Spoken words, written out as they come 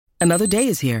Another day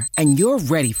is here, and you're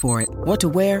ready for it. What to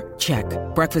wear? Check.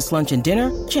 Breakfast, lunch, and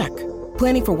dinner? Check.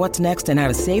 Planning for what's next and how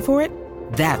to save for it?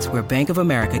 That's where Bank of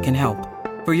America can help.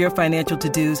 For your financial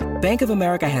to-dos, Bank of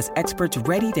America has experts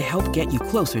ready to help get you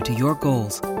closer to your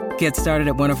goals. Get started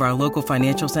at one of our local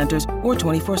financial centers or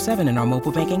 24/7 in our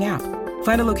mobile banking app.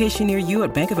 Find a location near you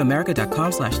at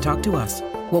bankofamerica.com/talktous.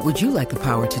 What would you like the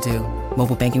power to do?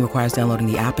 Mobile banking requires downloading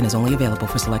the app and is only available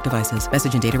for select devices.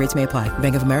 Message and data rates may apply.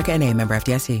 Bank of America N.A., member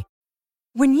FDIC.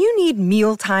 When you need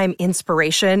mealtime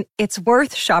inspiration, it's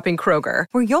worth shopping Kroger,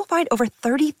 where you'll find over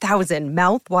 30,000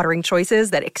 mouth-watering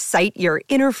choices that excite your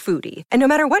inner foodie. And no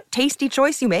matter what tasty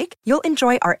choice you make, you'll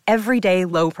enjoy our everyday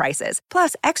low prices,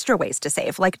 plus extra ways to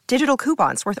save, like digital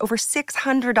coupons worth over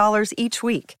 $600 each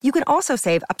week. You can also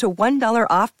save up to $1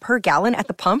 off per gallon at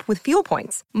the pump with fuel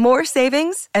points. More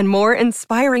savings and more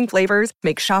inspiring flavors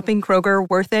make shopping Kroger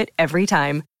worth it every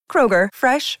time. Kroger,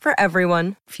 fresh for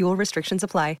everyone. Fuel restrictions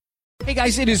apply. Hey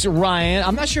guys, it is Ryan.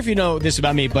 I'm not sure if you know this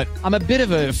about me, but I'm a bit of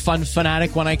a fun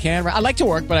fanatic when I can. I like to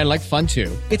work, but I like fun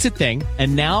too. It's a thing.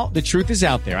 And now the truth is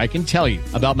out there. I can tell you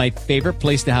about my favorite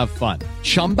place to have fun.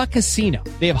 Chumba Casino.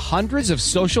 They have hundreds of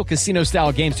social casino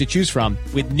style games to choose from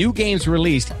with new games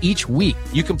released each week.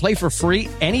 You can play for free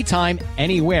anytime,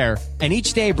 anywhere. And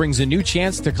each day brings a new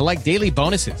chance to collect daily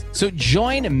bonuses. So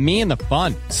join me in the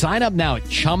fun. Sign up now at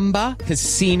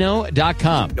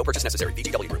ChumbaCasino.com. No purchase necessary.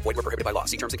 VGW Group. Void where prohibited by law.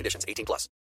 See terms and conditions. 18+.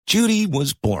 Judy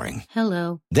was boring.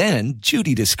 Hello. Then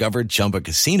Judy discovered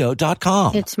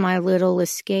ChumbaCasino.com. It's my little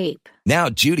escape. Now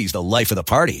Judy's the life of the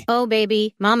party. Oh,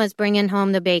 baby, mama's bringing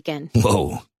home the bacon.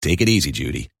 Whoa, take it easy,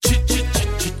 Judy.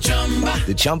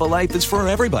 The Chumba life is for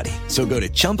everybody. So go to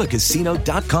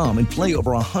ChumbaCasino.com and play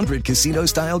over 100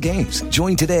 casino-style games.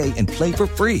 Join today and play for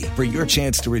free for your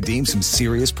chance to redeem some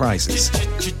serious prizes.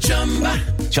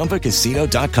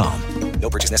 ChumbaCasino.com. No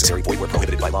purchase necessary. Void where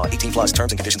prohibited by law. 18+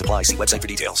 terms and conditions apply. See website for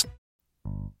details.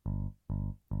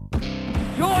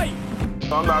 Joy!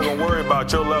 I'm not going to worry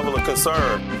about your level of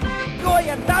concern. Joy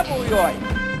and double joy!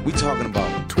 We talking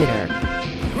about Twitter.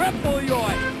 Triple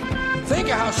joy! Think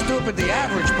of how stupid the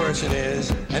average person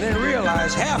is, and then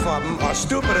realize half of them are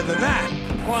stupider than that.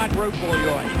 Quadruple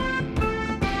joy!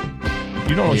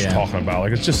 You don't know what you're talking about.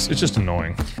 Like it's just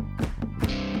annoying.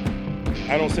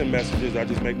 I don't send messages. I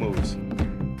just make moves.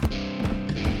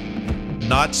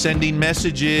 Not sending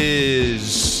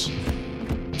messages.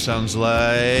 Sounds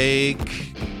like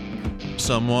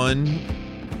someone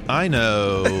I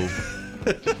know.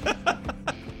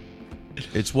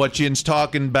 It's what Yinz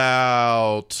talking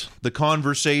about. The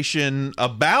conversation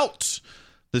about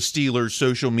the Steelers'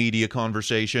 social media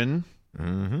conversation.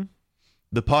 Mm-hmm.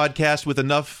 The podcast with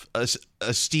enough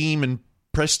esteem and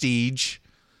prestige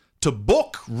to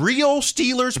book real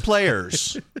Steelers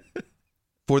players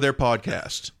for their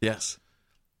podcast. Yes.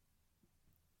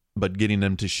 But getting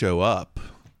them to show up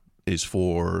is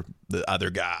for the other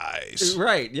guys.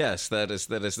 Right, yes. This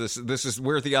is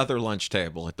we're the other lunch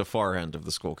table at the far end of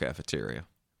the school cafeteria.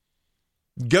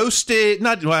 Ghosted,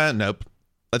 nope.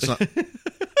 That's not.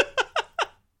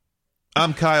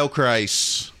 I'm Kyle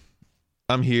Kreis.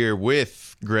 I'm here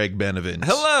with Greg Benevent.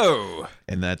 Hello.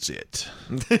 And that's it.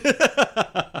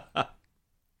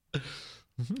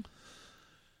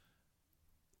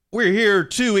 We're here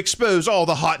to expose all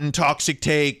the hot and toxic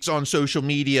takes on social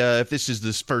media. If this is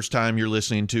the first time you're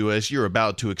listening to us, you're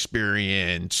about to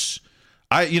experience.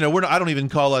 I don't even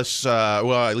call us.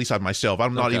 Well, at least I myself.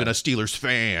 I'm not even a Steelers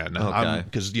fan. Okay.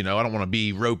 Because I don't want to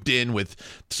be roped in with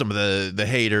some of the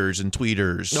haters and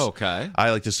tweeters. Okay.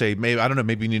 I like to say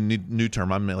maybe we need a new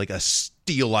term. I'm like a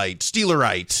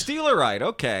Steelerite.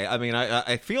 Okay. I mean,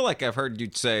 I feel like I've heard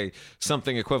you'd say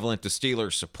something equivalent to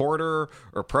Steelers supporter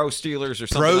or pro Steelers or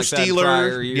something like that in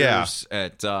prior years.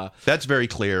 Yeah. That's very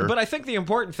clear. But I think the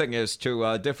important thing is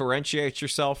to differentiate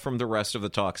yourself from the rest of the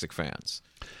toxic fans.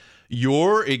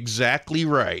 You're exactly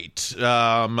right.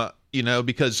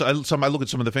 Because I look at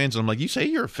some of the fans and I'm like, you say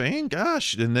you're a fan?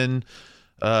 Gosh. And then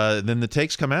the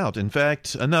takes come out. In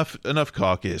fact, enough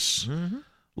caucus. Mm-hmm.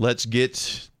 Let's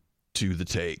get to the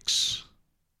takes.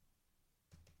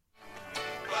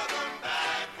 Welcome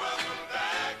back.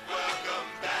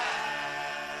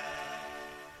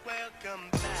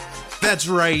 That's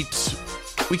right.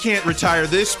 We can't retire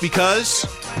this because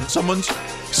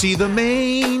see, the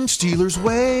main Steelers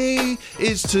way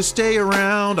is to stay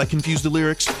around. I confused the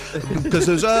lyrics because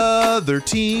those other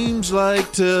teams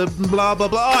like to blah, blah,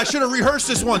 blah. Oh, I should have rehearsed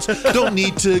this once. Don't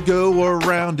need to go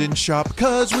around and shop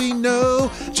because we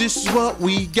know just what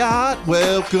we got.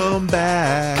 Welcome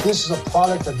back. This is a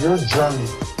product of your journey.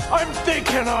 I'm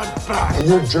thinking I'm back. And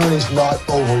your journey's not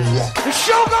over yet. The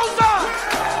show goes on.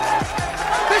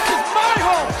 This is my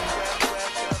home.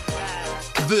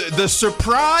 The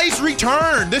surprise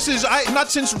return. This is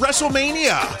not since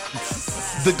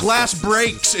WrestleMania. The glass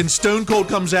breaks and Stone Cold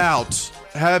comes out.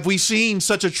 Have we seen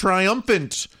such a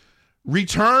triumphant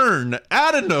return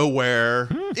out of nowhere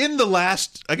in the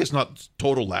last, I guess not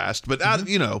total last, but out,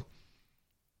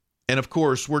 And of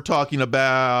course, we're talking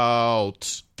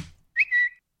about,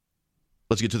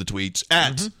 let's get to the tweets,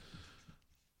 at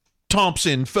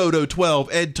Thompson, Photo 12,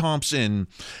 Ed Thompson.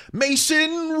 Mason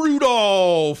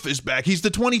Rudolph is back. He's the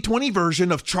 2020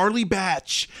 version of Charlie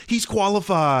Batch. He's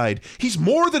qualified. He's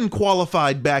more than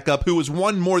qualified backup who has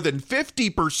won more than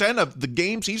 50% of the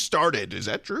games he started. Is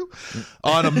that true?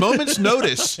 On a moment's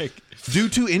notice due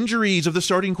to injuries of the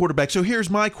starting quarterback. So here's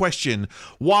my question.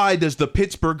 Why does the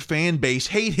Pittsburgh fan base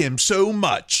hate him so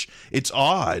much? It's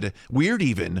odd. Weird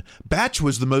even. Batch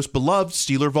was the most beloved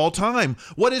Steeler of all time.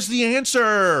 What is the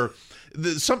answer?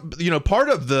 Part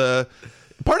of the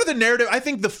narrative, I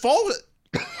think the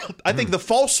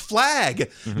false flag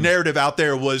narrative out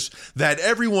there was that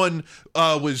everyone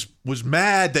was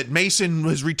mad that Mason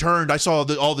was returned. I saw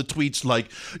all the tweets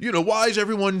like, why is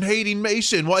everyone hating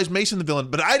Mason? Why is Mason the villain?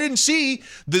 But I didn't see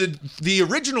the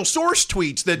original source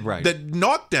tweets that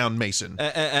knocked down Mason.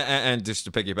 And just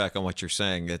to piggyback on what you're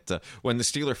saying, that when the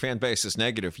Steeler fan base is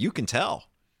negative, you can tell.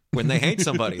 When they hate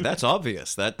somebody, that's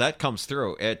obvious. That comes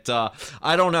through.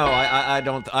 I don't know. I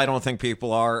don't think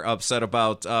people are upset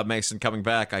about Mason coming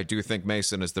back. I do think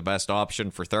Mason is the best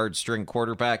option for third string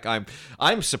quarterback.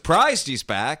 I'm surprised he's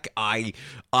back.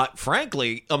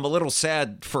 Frankly, I'm a little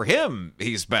sad for him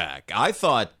he's back. I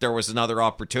thought there was another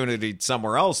opportunity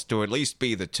somewhere else to at least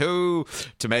be the two,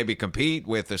 to maybe compete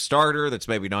with a starter that's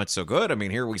maybe not so good. I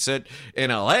mean, here we sit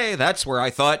in LA. That's where I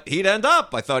thought he'd end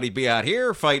up. I thought he'd be out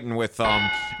here fighting with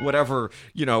whatever,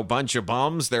 bunch of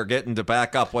bums they're getting to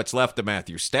back up what's left of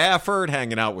Matthew Stafford,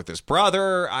 hanging out with his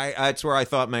brother. That's where I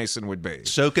thought Mason would be.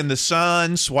 Soaking the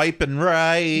sun, swiping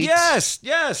right. Yes,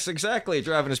 exactly.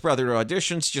 Driving his brother to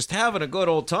auditions, just having a good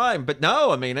old time. But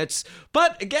no, I mean,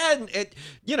 but again,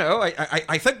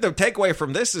 I think the takeaway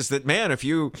from this is that, man, if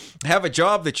you have a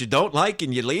job that you don't like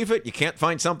and you leave it, you can't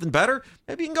find something better,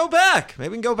 maybe you can go back.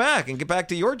 Maybe you can go back and get back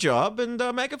to your job and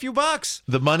make a few bucks.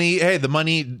 The money,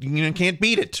 can't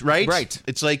beat it. Right.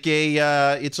 It's like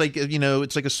it's like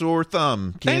a sore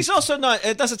thumb. And he's also not.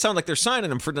 It doesn't sound like they're signing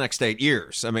him for the next 8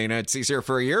 years. I mean, he's here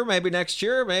for a year. Maybe next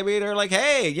year. Maybe they're like,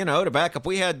 hey, the backup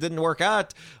we had didn't work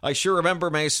out. I sure remember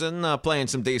Mason playing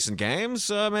some decent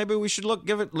games. Maybe we should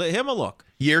give him a look.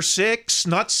 Year 6,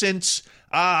 not since.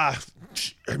 I'm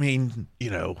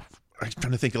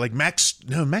trying to think like Max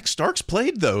Starks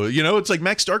played though. It's like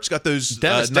Max Starks got those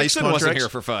Dennis nice Dixon contracts. Wasn't here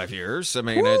for 5 years. I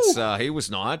mean, he was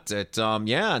not. To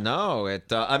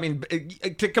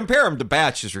compare him to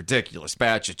Batch is ridiculous.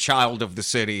 Batch, a child of the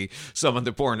city, someone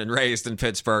that born and raised in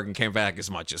Pittsburgh and came back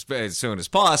as soon as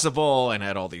possible and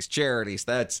had all these charities.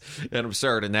 That's an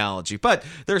absurd analogy. But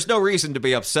there's no reason to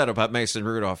be upset about Mason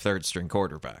Rudolph, third string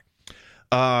quarterback.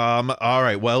 All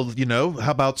right. Well,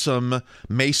 how about some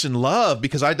Mason love?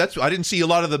 Because I didn't see a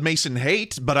lot of the Mason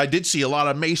hate, but I did see a lot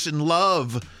of Mason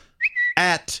love.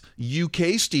 At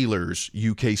UK Steelers,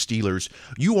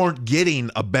 you aren't getting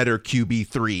a better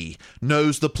QB3.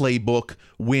 Knows the playbook.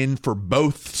 Win for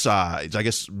both sides. I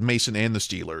guess Mason and the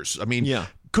Steelers. I mean,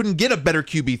 couldn't get a better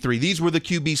QB3. These were the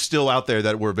QBs still out there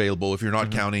that were available, if you're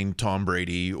not counting Tom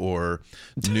Brady or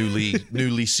newly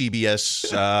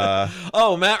CBS.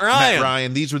 Matt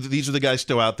Ryan. These are the guys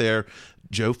still out there.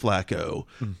 Joe Flacco,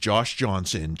 Josh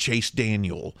Johnson, Chase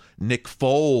Daniel, Nick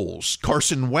Foles,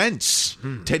 Carson Wentz,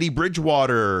 Teddy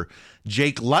Bridgewater,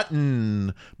 Jake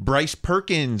Luton, Bryce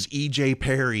Perkins, E.J.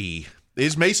 Perry.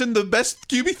 Is Mason the best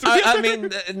QB3? I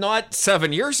mean, not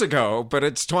 7 years ago, but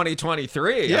it's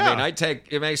 2023. Yeah. I mean, I'd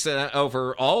take Mason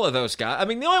over all of those guys. I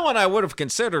mean, the only one I would have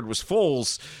considered was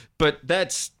Foles, but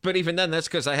even then, that's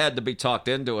because I had to be talked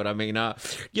into it. I mean,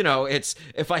 it's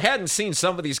if I hadn't seen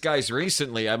some of these guys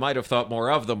recently, I might have thought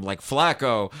more of them. Like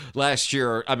Flacco last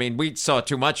year. I mean, we saw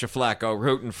too much of Flacco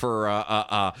rooting for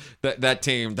that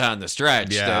team down the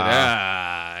stretch.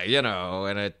 Yeah.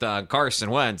 And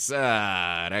Carson Wentz,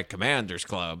 that Commanders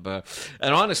club.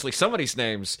 And honestly, some of these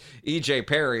names, E.J.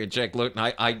 Perry and Jake Luton,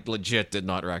 I legit did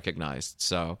not recognize.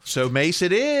 So Mace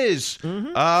it is.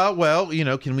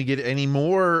 Can we get any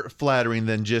more flattering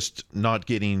than just not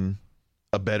getting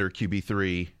a better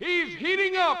QB3? He's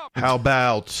heating up. How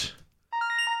about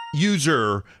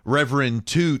user Reverend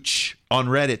Tooch on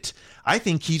Reddit? I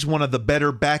think he's one of the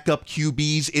better backup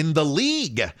QBs in the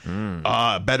league.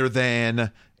 Better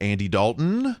than Andy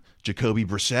Dalton, Jacoby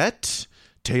Brissett,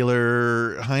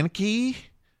 Taylor Heineke,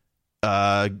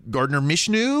 Gardner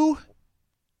Minshew.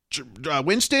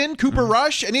 Winston, Cooper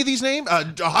Rush, any of these names?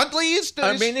 Huntley is.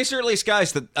 I mean, these are at least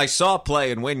guys that I saw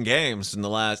play and win games in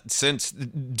the since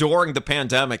during the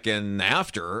pandemic and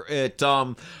after it.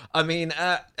 I mean,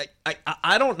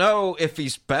 I don't know if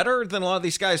he's better than a lot of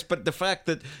these guys, but the fact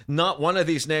that not one of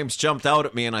these names jumped out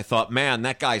at me and I thought, man,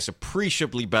 that guy's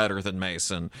appreciably better than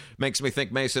Mason, makes me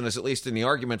think Mason is at least in the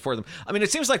argument for them. I mean,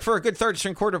 it seems like for a good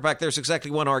third-string quarterback, there's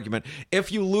exactly one argument.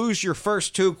 If you lose your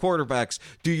first two quarterbacks,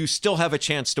 do you still have a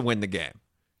chance to win the game?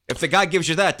 If the guy gives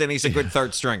you that, then he's a good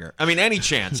third stringer. I mean, any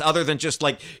chance other than just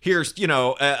like, here's,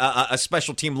 a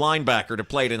special team linebacker that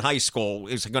played in high school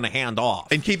is going to hand off.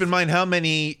 And keep in mind how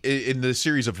many in the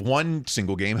series of one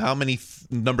single game, how many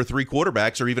number 3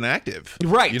 quarterbacks are even active.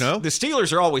 Right. The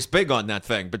Steelers are always big on that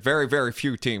thing, but very, very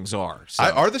few teams are. So.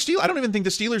 Are the Steelers? I don't even think the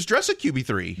Steelers dress at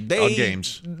QB3 on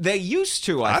games. They used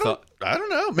to, I thought. I don't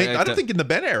know. I don't think in the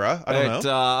Ben era. I don't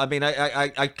know. I mean,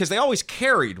 because they always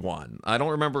carried one. I don't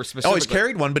remember specifically. Always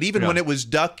carried one, but even when it was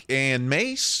Duck and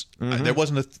Mace, there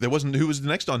wasn't. Who was the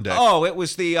next on deck? Oh, it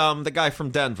was the guy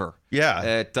from Denver.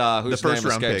 Yeah, whose the first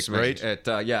name round escapes pick, me.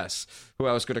 right? Yes, who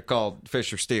I was going to call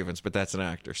Fisher Stevens, but that's an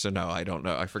actor, so no, I don't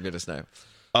know. I forget his name.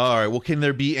 All right. Well, can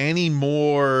there be any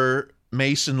more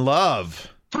Mason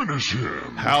love? Finish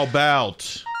him. How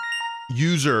about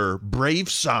user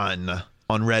Brave Son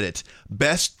on Reddit,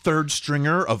 best third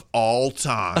stringer of all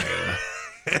time?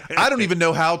 I don't even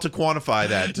know how to quantify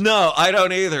that. No, I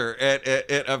don't either.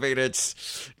 I mean,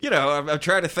 it's, I'm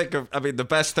trying to think of, the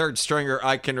best third stringer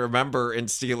I can remember in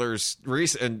Steelers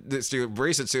recent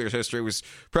Steelers history was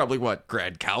probably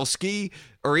Gradkowski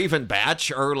or even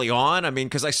Batch early on. I mean,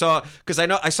 because I saw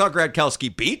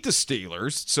Gradkowski beat the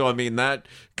Steelers, so I mean that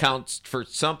counts for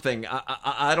something.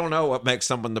 I don't know what makes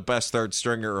someone the best third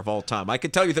stringer of all time. I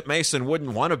could tell you that Mason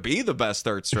wouldn't want to be the best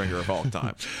third stringer of all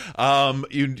time.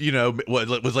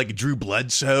 What was like Drew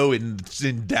Bledsoe in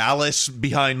Dallas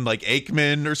behind like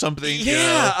Aikman or something?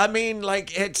 Yeah, I mean,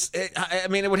 like it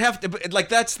would have to like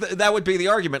that would be the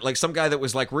argument. Like some guy that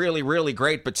was like really, really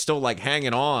great, but still like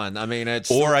hanging on. I mean,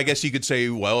 or I guess you could say,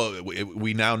 well,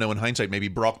 we now know in hindsight maybe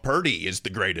Brock Purdy is the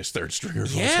greatest third stringer.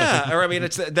 Yeah, or I mean,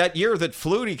 it's that year that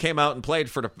Flutie came out and played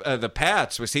for the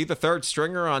Pats. Was he the third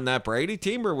stringer on that Brady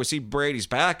team, or was he Brady's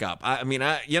backup? I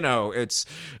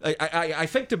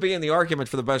think to be in the argument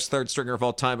for the best third stringer of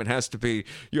all time, you have to be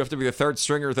the third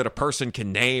stringer that a person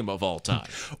can name of all time.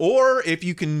 Or if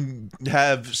you can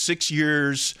have 6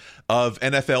 years of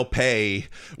NFL pay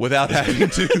without having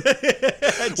to,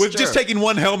 just taking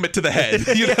one helmet to the head,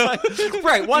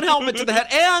 right? One helmet to the head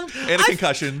and a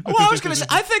concussion. Well, I was going to say,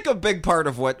 I think a big part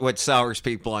of what sours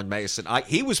people on Mason,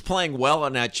 he was playing well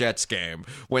in that Jets game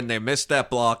when they missed that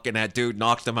block and that dude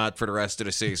knocked them out for the rest of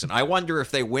the season. I wonder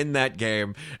if they win that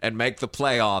game and make the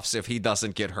playoffs if he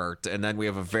doesn't get hurt, and then we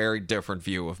have a very different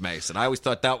view of Mason. I always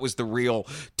thought that was the real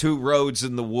two roads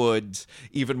in the woods,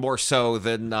 even more so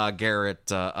than Garrett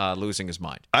losing his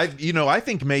mind. I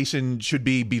think Mason should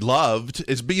be beloved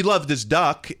as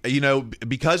Duck,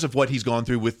 because of what he's gone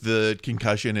through with the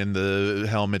concussion and the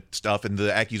helmet stuff and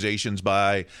the accusations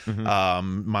by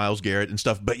Myles Garrett and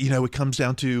stuff. But it comes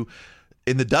down to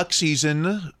in the Duck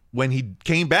season when he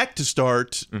came back to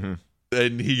start.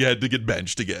 And he had to get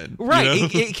benched again. Right.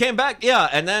 He came back, yeah.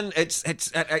 And then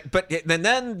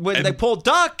then when they pulled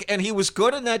Duck and he was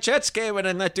good in that Jets game and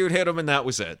then that dude hit him and that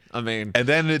was it. I mean. And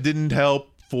then it didn't help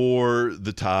for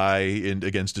the tie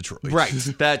against Detroit. Right.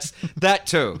 That's that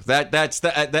too. That's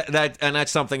and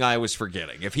that's something I was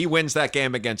forgetting. If he wins that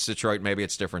game against Detroit, maybe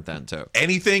it's different then too.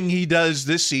 Anything he does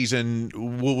this season,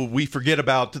 we forget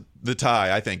about the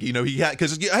tie. I think he had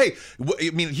because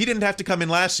he didn't have to come in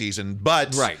last season,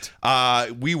 but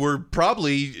right. We were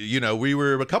probably we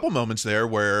were a couple moments there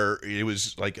where it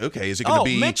was like, okay, is it going to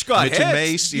be Mitch got Mitch hit. and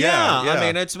Mace? Yeah. I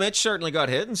mean, Mitch certainly got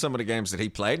hit in some of the games that he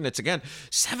played, and it's again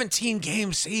 17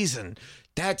 game season.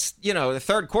 That's the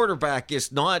third quarterback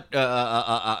is not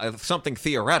something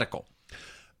theoretical.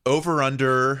 Over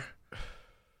under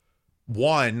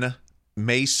 1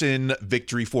 Mason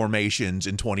victory formations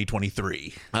in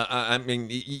 2023. I mean,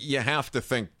 you have to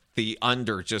think the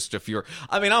under just if you're.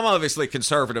 I mean, I'm obviously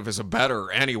conservative as a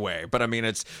bettor anyway, but I mean,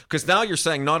 it's because now you're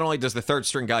saying not only does the third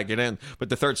string guy get in, but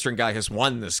the third string guy has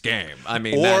won this game. I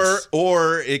mean,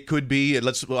 or it could be.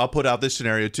 I'll put out this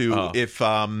scenario too. If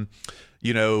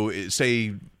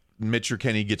say Mitch or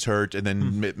Kenny gets hurt, and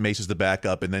then Mace is the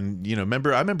backup, and then I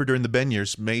remember during the Ben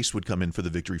years, Mace would come in for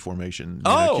the victory formation.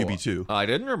 QB2. I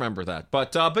didn't remember that,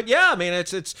 but yeah,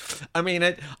 I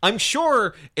mean, I'm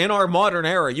sure in our modern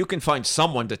era you can find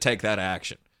someone to take that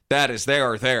action. they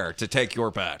are there to take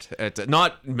your bet.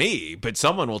 Not me, but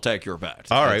someone will take your bet.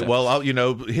 All right. Well, I'll,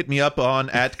 hit me up on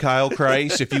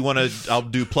 @KyleKreis if you want to. I'll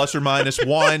do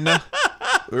 +or-1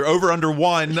 or over under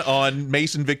 1 on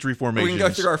Mason victory formations. We can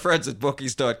go through our friends at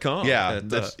bookies.com. Yeah.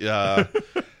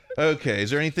 Okay. Is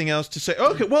there anything else to say?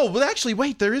 Okay. Well, actually,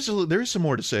 wait. There is some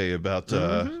more to say about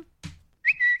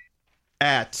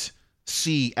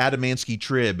 @Adamansky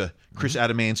Trib, Chris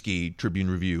Adamansky,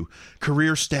 Tribune Review.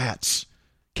 Career stats.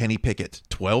 Kenny Pickett,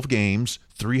 12 games,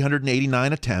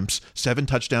 389 attempts, 7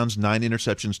 touchdowns, 9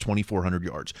 interceptions, 2,400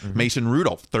 yards. Mason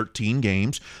Rudolph, 13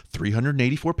 games,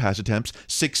 384 pass attempts,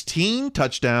 16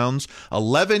 touchdowns,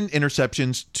 11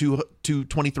 interceptions,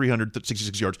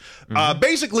 2,366 yards.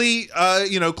 Basically,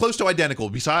 close to identical.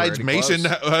 Besides, pretty Mason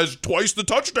has twice the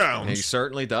touchdowns. He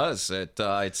certainly does.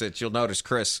 You'll notice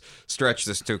Chris stretched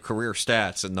this to career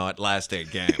stats and not last 8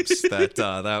 games.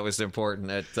 That was important.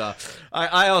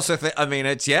 I also think. I mean,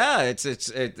 it's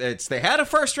they had a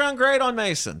first round grade on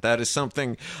Mason. That is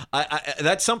something.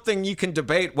 That's something you can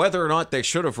debate whether or not they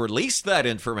should have released that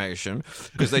information,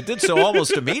 because they did so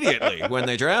almost immediately when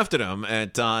they drafted him,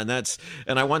 and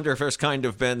I wonder if there's kind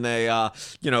of been a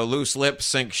loose lips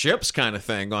sink ships kind of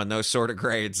thing on those sort of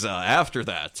grades after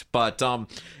that. But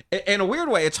in a weird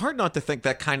way, it's hard not to think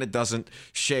that kind of doesn't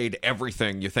shade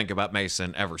everything you think about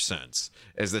Mason ever since,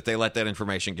 is that they let that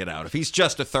information get out. If he's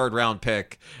just a third-round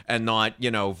pick and not,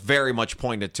 very much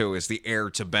pointed to as the heir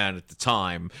to Ben at the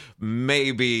time,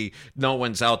 maybe no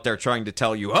one's out there trying to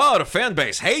tell you, the fan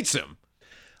base hates him.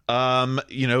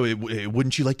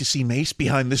 Wouldn't you like to see Mace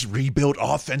behind this rebuilt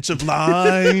offensive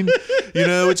line?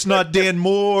 It's not Dan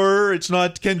Moore. It's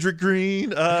not Kendrick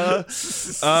Green.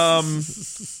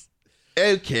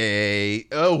 Okay.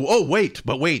 Wait.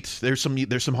 There's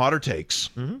some hotter takes.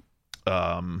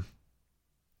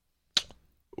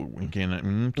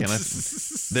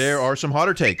 There are some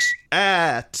hotter takes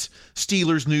at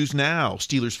Steelers News Now.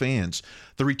 Steelers fans,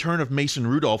 the return of Mason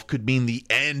Rudolph could mean the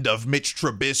end of Mitch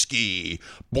Trubisky.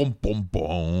 Boom, boom,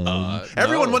 boom.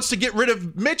 Everyone wants to get rid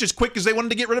of Mitch as quick as they wanted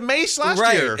to get rid of Mace last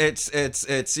year.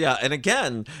 It's yeah. And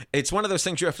again, it's one of those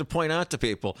things you have to point out to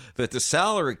people, that the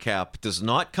salary cap does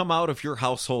not come out of your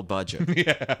household budget.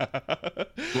 Yeah.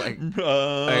 You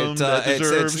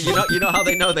know how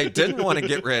they know they didn't want to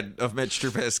get rid of Mitch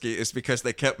Trubisky is because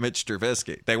they kept Mitch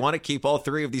Trubisky. They want to keep all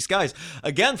 3 of these guys.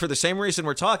 Again, for the same reason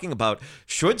we're talking about,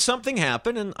 should something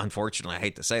happen, and unfortunately, I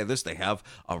hate to say this, they have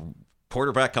a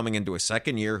quarterback coming into a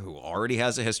second year who already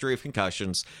has a history of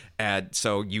concussions, and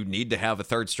so you need to have a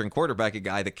third-string quarterback, a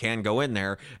guy that can go in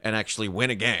there and actually win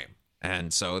a game.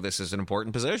 And so this is an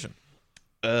important position.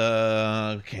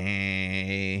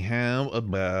 Okay, how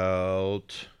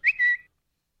about...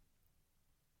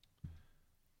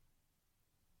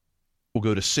 We'll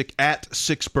go to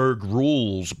 @Sixburg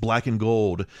Rules, black and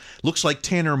gold. Looks like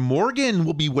Tanner Morgan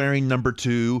will be wearing number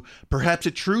 2. Perhaps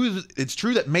it's true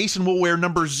that Mason will wear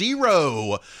number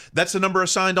 0. That's the number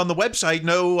assigned on the website.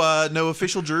 No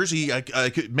official jersey.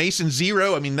 Mason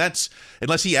 0. I mean, that's,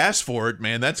 unless he asks for it,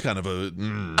 man. That's kind of a.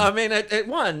 I mean, at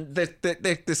one,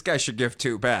 this guy should give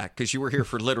 2 back, because you were here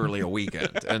for literally a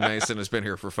weekend, and Mason has been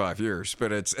here for 5 years.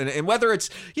 But it's and whether it's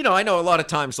I know a lot of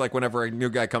times, like whenever a new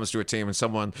guy comes to a team and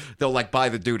they'll buy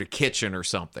the dude a kitchen or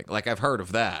something. Like, I've heard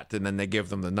of that, and then they give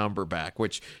them the number back,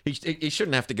 which he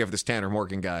shouldn't have to give this Tanner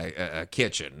Morgan guy a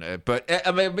kitchen. But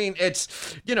I mean, it's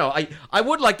I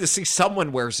would like to see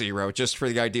someone wear 0, just for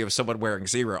the idea of someone wearing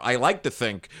 0. I like to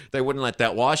think they wouldn't let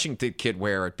that Washington kid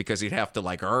wear it because he'd have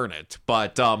to earn it.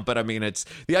 But I mean, it's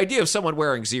the idea of someone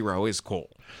wearing 0 is cool.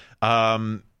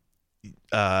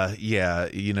 Mace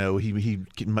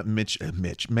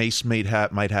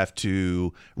might have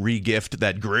to re-gift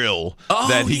that grill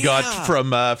that he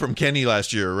got from Kenny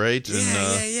last year, right?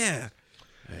 Yeah.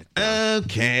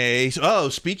 Okay. So,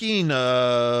 speaking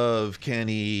of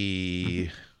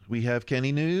Kenny, we have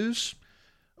Kenny news.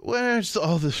 Where's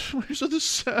all the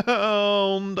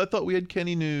sound? I thought we had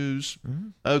Kenny news.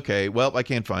 Okay, well, I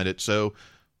can't find it. So,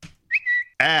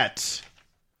 at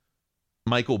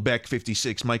Michael Beck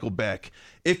 56, Michael Beck.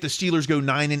 If the Steelers go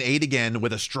 9-8 again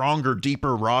with a stronger,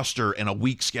 deeper roster and a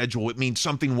weak schedule, it means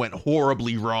something went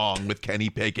horribly wrong with Kenny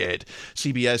Pickett.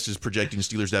 CBS is projecting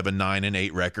Steelers to have a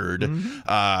 9-8 record.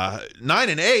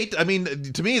 9-8. I mean,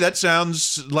 to me, that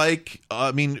sounds like.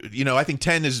 I think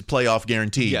 10 is playoff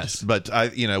guaranteed. Yes, but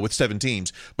with 7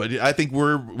 teams. But I think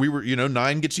we were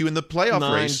 9 gets you in the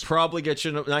playoff race. 9 probably gets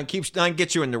you. 9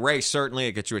 gets you in the race. Certainly,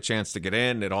 it gets you a chance to get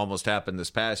in. It almost happened this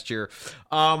past year.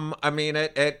 I mean,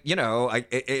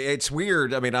 It's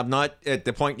weird. I mean, I'm not at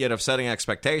the point yet of setting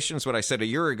expectations. What I said a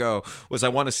year ago was I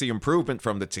want to see improvement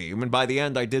from the team. And by the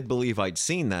end, I did believe I'd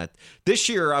seen that. This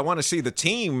year, I want to see the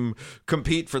team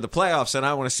compete for the playoffs, and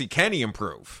I want to see Kenny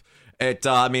improve.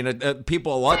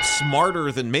 People a lot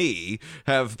smarter than me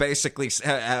have basically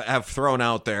have thrown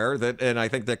out there that, and I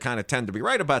think they kind of tend to be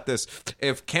right about this.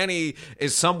 If Kenny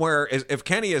is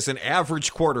an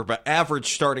average quarterback,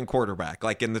 average starting quarterback,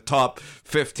 like in the top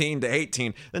 15 to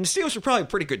 18, then the Steelers are probably a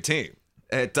pretty good team.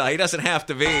 He doesn't have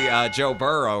to be Joe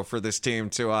Burrow for this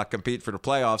team to compete for the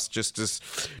playoffs. Just as,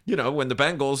 when the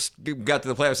Bengals got to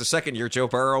the playoffs the second year, Joe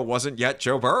Burrow wasn't yet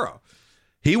Joe Burrow.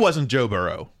 He wasn't Joe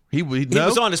Burrow. He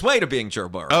was on his way to being Joe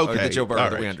Burrow. Okay. The Joe Burrow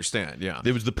that right. we understand, yeah.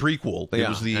 It was the prequel. It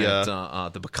was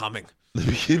the becoming.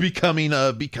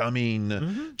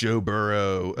 Becoming Joe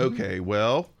Burrow. Okay,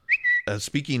 well,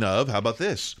 speaking of, how about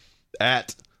this?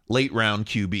 At late round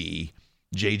QB,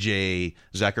 J.J.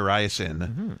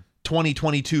 Zachariason,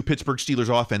 2022 Pittsburgh Steelers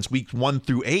offense, weeks 1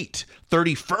 through 8,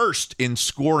 31st in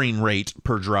scoring rate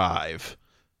per drive,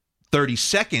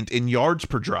 32nd in yards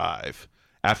per drive.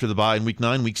 After the bye in week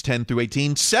 9, weeks 10 through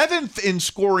 18, 7th in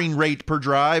scoring rate per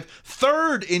drive,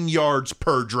 3rd in yards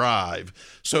per drive.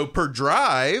 So per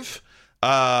drive,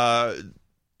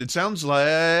 it sounds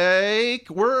like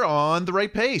we're on the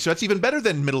right pace. So that's even better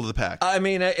than middle of the pack. I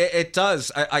mean, it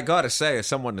does. I got to say, as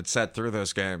someone that sat through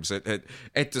those games,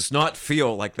 it does not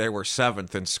feel like they were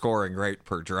 7th in scoring rate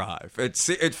per drive.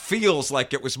 It feels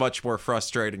like it was much more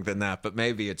frustrating than that, but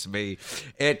maybe it's me.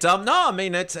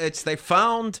 It's they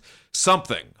found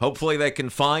something. Hopefully they can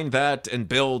find that and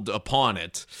build upon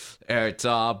it.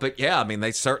 But yeah, I mean,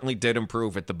 they certainly did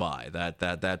improve at the bye.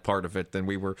 That part of it. Then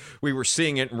we were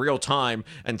seeing it in real time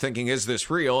and thinking, is this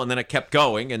real? And then it kept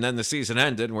going, and then the season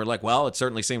ended, and we're like, well, it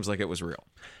certainly seems like it was real.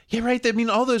 Yeah, right. I mean,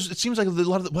 all those. It seems like a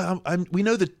lot of. We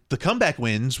know that the comeback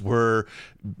wins were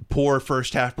poor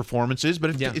first half performances,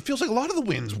 but it feels like a lot of the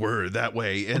wins were that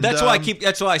way. And that's why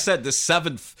That's why I said the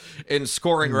 7th in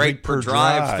scoring rate per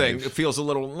drive thing. It feels a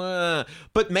little.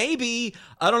 But maybe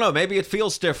I don't know. Maybe it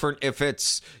feels different if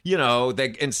it's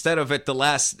they instead of in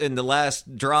the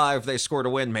last drive they scored a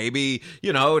win. Maybe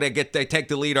they take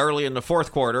the lead early in the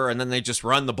fourth quarter and then they just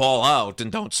run the ball out and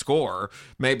don't score.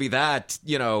 Maybe that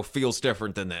feels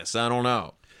different than this. I don't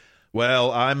know.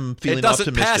 Well, I'm feeling optimistic.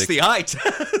 It doesn't pass the eye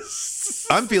test.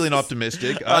 I'm feeling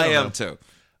optimistic. I am too.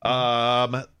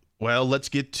 Well, let's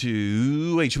get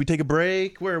to... Wait, should we take a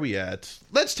break? Where are we at?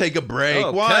 Let's take a break.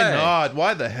 Okay. Why not?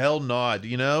 Why the hell not?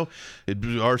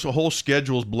 Our whole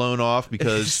schedule's blown off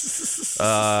because, what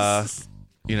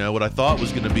I thought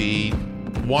was going to be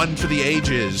one for the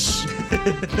ages.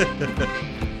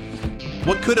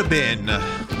 What could have been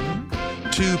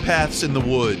two paths in the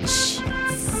woods.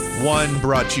 One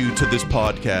brought you to this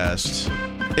podcast.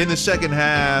 In the second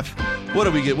half, what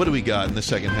do we get? What do we got in the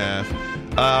second half?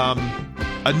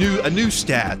 A new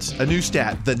stat.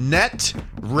 The net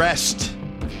rest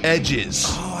edges.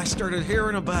 Oh, I started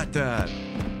hearing about that.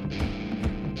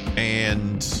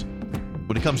 And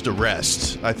when it comes to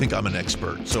rest, I think I'm an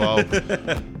expert. So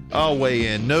I'll weigh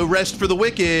in. No rest for the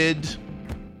wicked.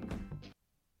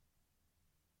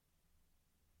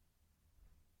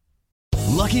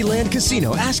 Lucky Land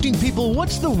Casino, asking people,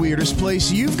 what's the weirdest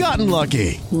place you've gotten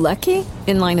lucky? Lucky?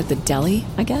 In line at the deli,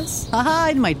 I guess? Aha,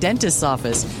 in my dentist's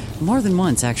office. More than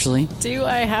once, actually. Do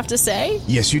I have to say?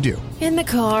 Yes, you do. In the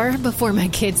car before my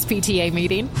kids' PTA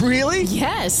meeting. Really?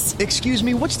 Yes. Excuse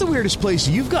me, what's the weirdest place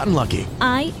you've gotten lucky?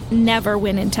 I never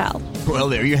win and tell. Well,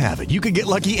 there you have it. You can get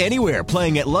lucky anywhere,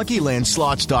 playing at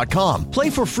LuckyLandSlots.com.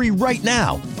 Play for free right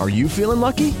now. Are you feeling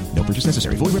lucky? No purchase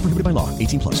necessary. Void where prohibited by law.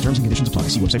 18+. Terms and conditions apply.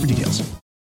 See website for details.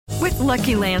 With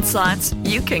Lucky Land Slots,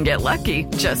 you can get lucky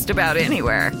just about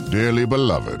anywhere. Dearly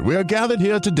beloved, we are gathered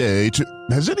here today to...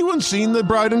 Has anyone seen the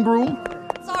bride and groom?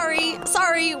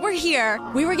 Sorry, we're here.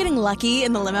 We were getting lucky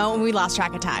in the limo and we lost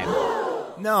track of time.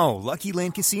 No, Lucky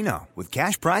Land Casino, with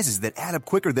cash prizes that add up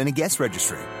quicker than a guest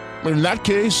registry. In that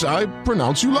case, I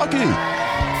pronounce you lucky.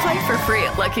 Play for free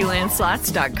at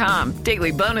LuckyLandSlots.com.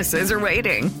 Daily bonuses are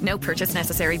waiting. No purchase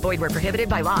necessary. Void where prohibited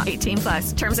by law.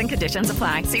 18+. Terms and conditions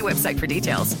apply. See website for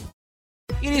details.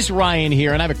 It is Ryan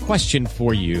here, and I have a question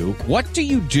for you. What do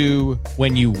you do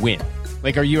when you win?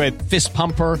 Like, are you a fist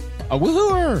pumper, a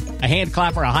woohooer, a hand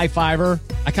clapper, a high fiver?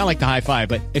 I kind of like the high five,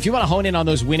 but if you want to hone in on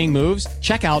those winning moves,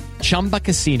 check out Chumba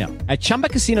Casino. At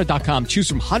ChumbaCasino.com, choose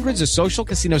from hundreds of social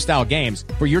casino-style games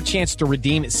for your chance to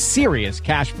redeem serious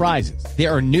cash prizes.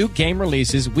 There are new game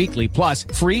releases weekly, plus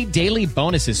free daily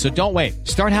bonuses, so don't wait.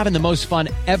 Start having the most fun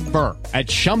ever at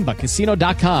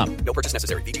ChumbaCasino.com. No purchase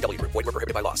necessary. VGW. Void where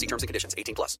prohibited by law. See terms and conditions.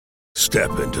 18+.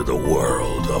 Step into the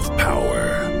world of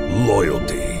power,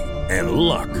 loyalty, and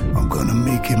luck. I'm gonna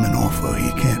make him an offer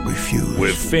he can't refuse.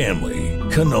 With family,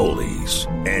 cannolis,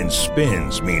 and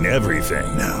spins mean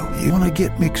everything. Now, you wanna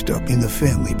get mixed up in the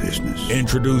family business.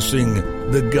 Introducing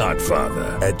The Godfather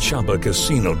at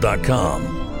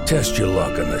ChumbaCasino.com. Test your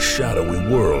luck in the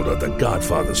shadowy world of The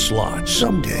Godfather slot.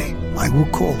 Someday, I will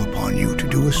call upon you to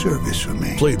do a service for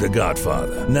me. Play The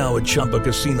Godfather, now at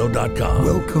ChumbaCasino.com.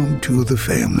 Welcome to the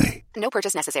family. No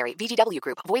purchase necessary. VGW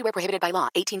Group. Void where prohibited by law.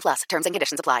 18 plus. Terms and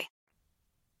conditions apply.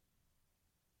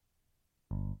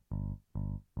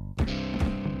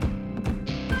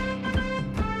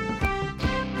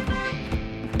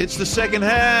 It's the second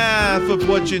half of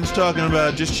what Yinz talking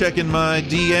about. Just checking my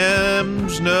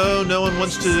DMs. No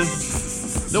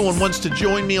one wants to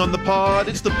join me on the pod.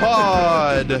 It's the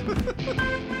pod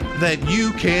that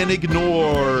you can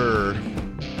ignore.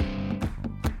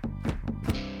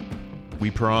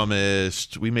 We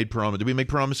promised. We made promise. Did we make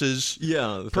promises?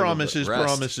 Yeah.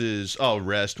 Promises. Oh,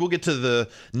 rest. We'll get to the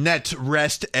net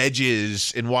rest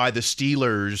edges and why the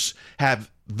Steelers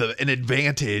have an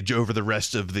advantage over the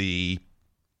rest of the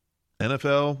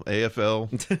NFL, AFL,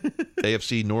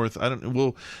 AFC North. I don't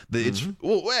know.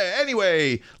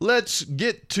 Anyway, let's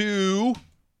get to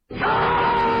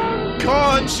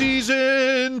con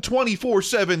season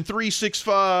 24/7,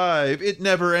 365. It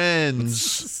never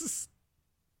ends.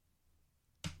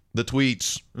 The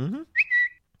tweets.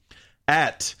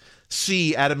 At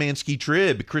C. Adamansky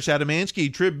Trib. Chris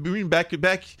Adamansky Trib back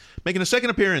making a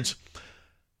second appearance.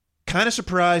 Kind of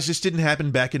surprised this didn't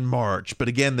happen back in March, but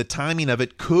again, the timing of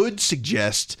it could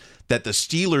suggest that the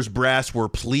Steelers brass were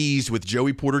pleased with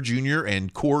Joey Porter Jr.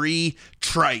 and Corey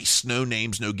Trice, no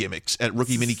names, no gimmicks, at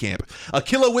rookie minicamp.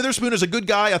 Akilla Witherspoon is a good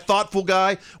guy, a thoughtful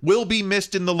guy, will be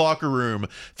missed in the locker room.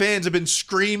 Fans have been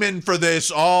screaming for this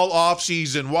all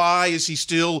offseason. Why is he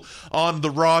still on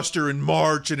the roster in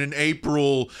March and in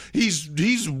April? He's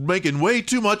making way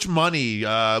too much money.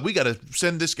 We got to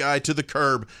send this guy to the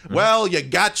curb. Well, you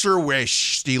got your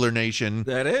wish, Steeler Nation.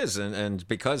 That is, and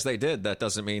because they did, that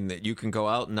doesn't mean that you can go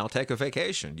out and I'll take a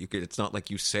vacation. It's not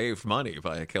like you saved money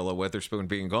by Akilla Witherspoon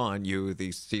being gone. You, the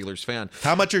Steelers fan.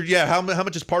 How much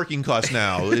is parking cost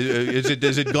now? Has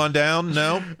it gone down?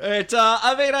 No.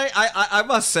 I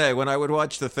must say, when I would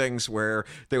watch the things where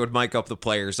they would mic up the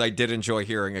players, I did enjoy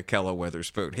hearing Akilla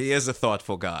Witherspoon. He is a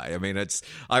thoughtful guy. I mean,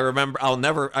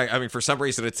 for some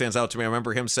reason it stands out to me. I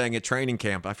remember him saying at training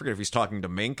camp, I forget if he's talking to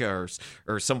Minka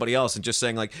or somebody else, and just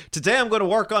saying like, today I'm going to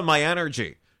work on my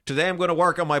energy. Today I'm going to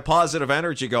work on my positive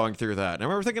energy going through that. And I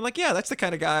remember thinking, like, yeah, that's the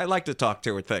kind of guy I like to talk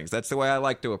to with things. That's the way I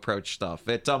like to approach stuff.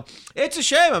 It's a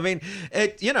shame. I mean,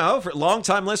 for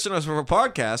longtime listeners of our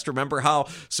podcast, remember how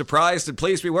surprised and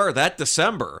pleased we were that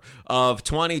December of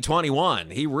 2021.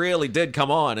 He really did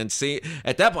come on and see.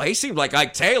 At that point, he seemed like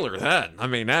Ike Taylor then. I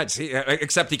mean,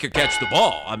 except he could catch the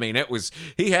ball. I mean,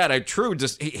 he had a true.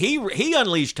 He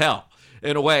unleashed hell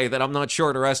in a way that I'm not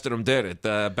sure the rest of them did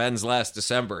at Ben's last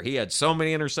December. He had so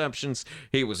many interceptions.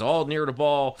 He was all near the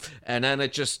ball, and then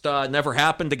it just never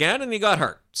happened again, and he got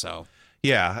hurt. So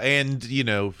yeah, and he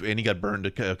got burned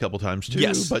a couple times too.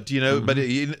 Yes, but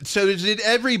so did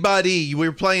everybody.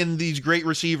 We're playing these great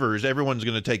receivers. Everyone's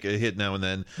going to take a hit now and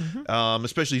then,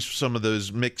 especially some of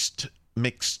those mixed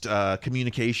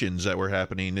communications that were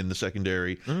happening in the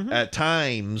secondary at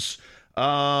times.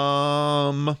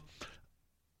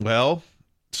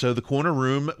 So the corner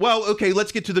room. Well, okay,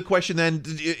 let's get to the question then.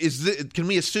 Can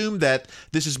we assume that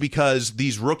this is because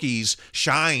these rookies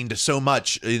shined so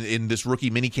much in this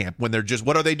rookie minicamp when they're just,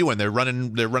 what are they doing? They're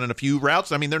running a few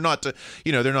routes. I mean, they're not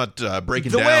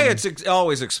breaking down. The way it's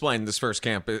always explained, this first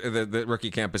camp, the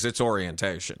rookie camp, is it's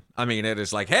orientation. I mean, it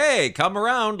is like, hey, come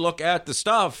around, look at the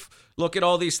stuff. Look at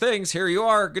all these things. Here you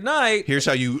are. Good night. Here's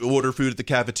how you order food at the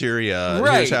cafeteria.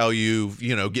 Right. Here's how you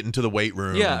get into the weight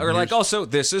room. Yeah, or also,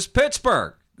 this is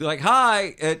Pittsburgh. Like,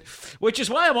 hi. Which is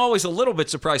why I'm always a little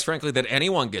bit surprised, frankly, that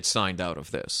anyone gets signed out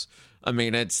of this. I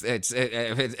mean, if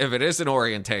it is an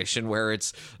orientation where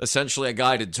it's essentially a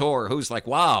guided tour, who's like,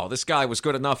 wow, this guy was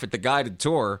good enough at the guided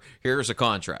tour. Here's a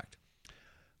contract.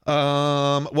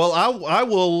 Well,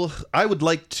 I would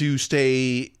like to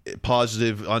stay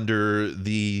positive under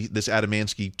this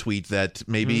Adamansky tweet that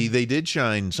maybe they did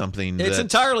shine something. It's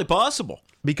entirely possible.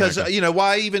 Because,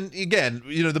 why even, again,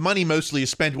 the money mostly is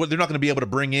spent. They're not going to be able to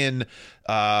bring in,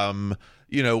 some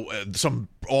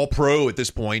all pro at this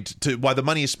point. To why the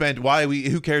money is spent?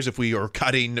 Who cares if we are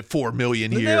cutting $4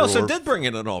 million here? They also did bring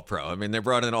in an all pro. I mean, they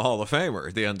brought in a Hall of Famer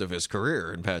at the end of his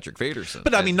career in Patrick Peterson.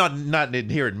 But I mean, not in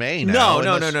here in May now.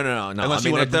 No. I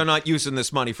mean, if they're not using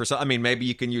this money for I mean, maybe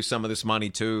you can use some of this money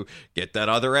to get that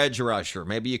other edge rusher.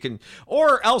 Maybe you can,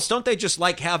 or else don't they just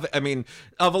have? I mean,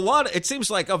 of a lot. It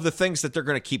seems like of the things that they're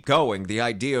going to keep going, the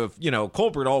idea of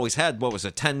Colbert always had what was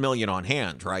a $10 million on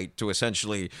hand, right, to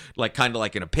essentially kind of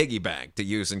like in a piggy bank to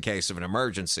use in case of an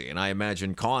emergency. And I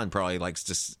imagine Kahn probably likes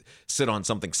to sit on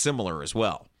something similar as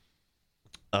well.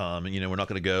 We're not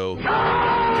going to go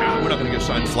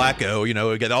sign Flacco.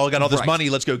 We got all this money.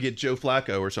 Let's go get Joe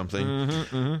Flacco or something.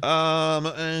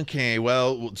 Okay.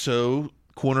 Well, so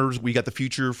corners, we got the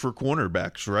future for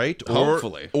cornerbacks, right?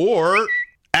 Hopefully. Or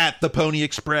at the Pony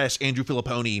Express, Andrew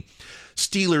Filipponi.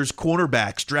 Steelers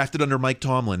cornerbacks drafted under Mike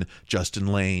Tomlin: Justin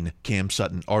Lane, Cam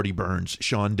Sutton, Artie Burns,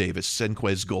 Sean Davis,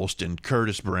 Senquez Golston,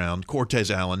 Curtis Brown, Cortez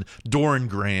Allen, Doran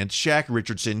Grant, Shaq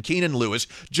Richardson, Keenan Lewis,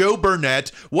 Joe Burnett.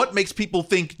 What makes people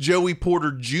think Joey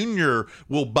Porter Jr.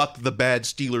 will buck the bad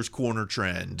Steelers corner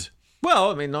trend?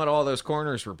 Well, I mean, not all those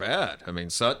corners were bad. I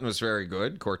mean, Sutton was very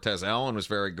good. Cortez Allen was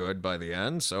very good by the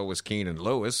end. So was Keenan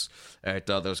Lewis.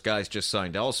 Those guys just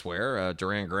signed elsewhere.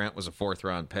 Duran Grant was a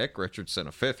 4th-round pick. Richardson,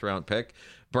 a 5th-round pick.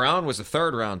 Brown was a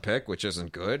 3rd-round pick, which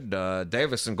isn't good.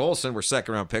 Davis and Golson were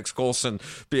 2nd-round picks. Golson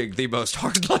being the most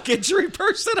hard luck injury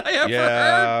person I ever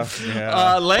heard.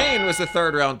 Yeah. Lane was a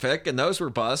 3rd-round pick, and those were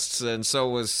busts, and so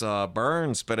was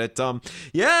Burns. But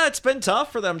it's been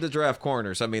tough for them to draft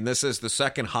corners. I mean, this is the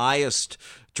 2nd highest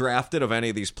drafted of any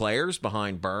of these players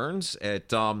behind Burns.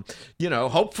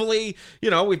 Hopefully,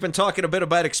 we've been talking a bit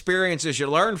about experiences you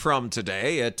learn from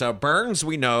today. At Burns,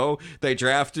 we know they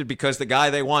drafted because the guy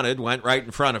they wanted went right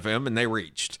in front of him and they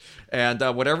reached. And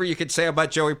whatever you could say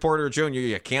about Joey Porter Jr.,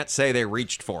 you can't say they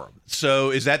reached for him. So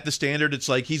is that the standard? It's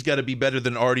like he's got to be better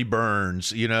than Artie Burns,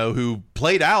 who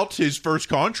played out his first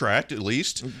contract at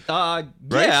least. Right?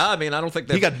 Yeah, I mean, I don't think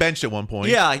he got benched at one point.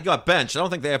 Yeah, he got benched. I don't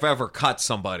think they have ever cut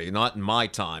somebody, not in my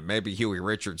time. Maybe Huey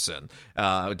Richardson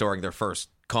during their first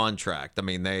contract. I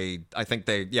mean, I think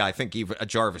even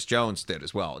Jarvis Jones did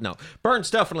as well. No,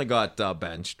 Burns definitely got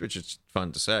benched, which is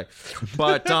fun to say.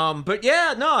 But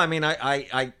yeah, no, I mean,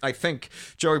 I think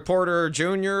Joey Porter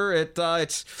Jr.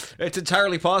 It's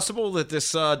entirely possible that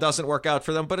this doesn't work out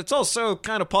for them, but it's also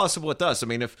kind of possible it does. I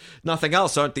mean, if nothing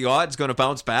else, aren't the odds going to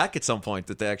bounce back at some point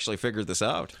that they actually figure this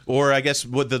out? Or I guess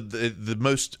what the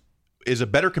most is a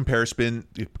better comparison.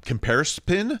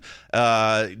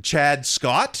 Chad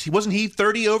Scott, wasn't he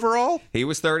 30 overall? He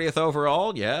was 30th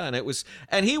overall, yeah,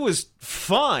 and he was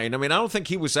fine. I mean, I don't think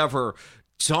he was ever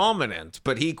dominant,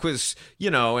 but he was,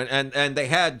 and they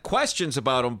had questions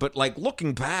about him, but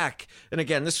looking back, and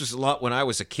again, this was a lot when I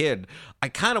was a kid, I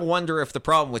kind of wonder if the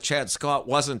problem with Chad Scott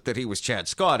wasn't that he was Chad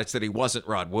Scott, it's that he wasn't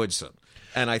Rod Woodson.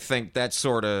 And I think that's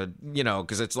sort of,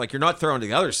 because it's like you're not throwing to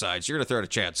the other side, so you're going to throw to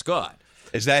Chad Scott.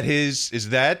 Is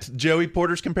that Joey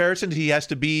Porter's comparison? He has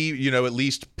to be, at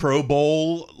least Pro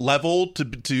Bowl level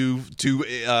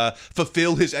to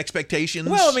fulfill his expectations?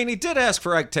 Well, I mean, he did ask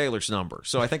for Ike Taylor's number,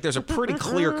 so I think there's a pretty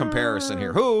clear comparison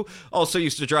here, who also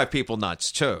used to drive people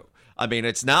nuts, too. I mean,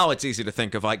 it's easy to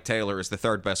think of Ike Taylor as the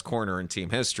 3rd best corner in team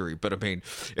history. But I mean,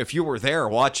 if you were there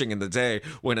watching in the day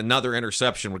when another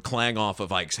interception would clang off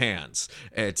of Ike's hands,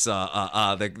 it's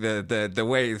the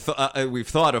way we've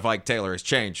thought of Ike Taylor has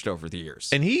changed over the years.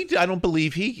 And I don't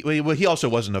believe he also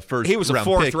wasn't a first. He was a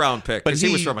 4th round pick, but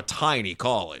he was from a tiny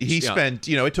college. He spent,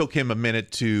 it took him a minute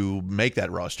to make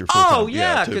that roster. Oh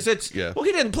yeah, because well,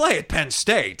 he didn't play at Penn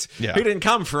State. Yeah. He didn't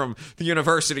come from the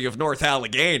University of North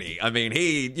Allegheny. I mean,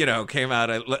 he came out.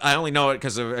 I only know it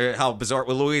because of how bizarre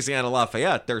with Louisiana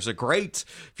Lafayette. There's a great,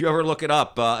 if you ever look it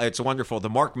up, it's wonderful. The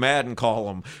Mark Madden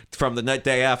column from the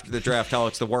day after the draft, how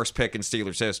it's the worst pick in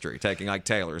Steelers history. Taking Ike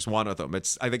Taylor is one of them.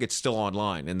 I think it's still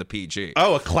online in the PG.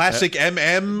 Oh, a classic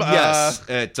MM. Yes,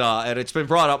 and it's been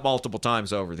brought up multiple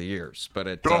times over the years. But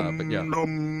yeah.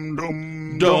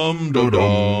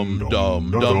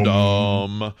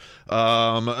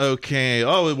 Okay.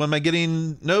 Oh, am I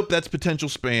getting? Nope. That's potential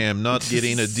spam. Not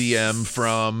getting a DM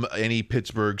from any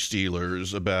Pittsburgh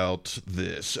Steelers about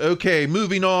this. Okay,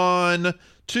 moving on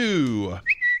to...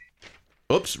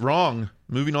 Oops, wrong.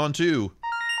 Moving on to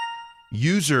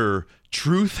user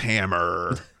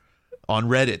Truthhammer on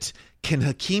Reddit. Can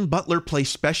Hakeem Butler play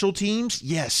special teams?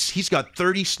 Yes, he's got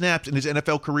 30 snaps in his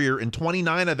NFL career, and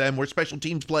 29 of them were special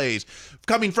teams plays.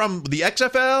 Coming from the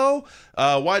XFL,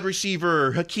 wide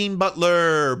receiver Hakeem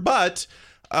Butler. But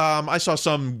I saw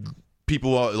some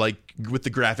people like with the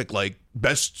graphic like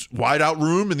best wideout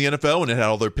room in the NFL, and it had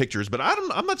all their pictures. But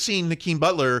I'm not seeing Hakeem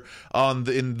Butler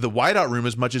in the wideout room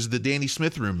as much as the Danny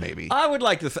Smith room. Maybe I would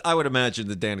like to. I would imagine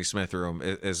the Danny Smith room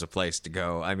is a place to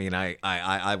go. I mean,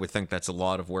 I would think that's a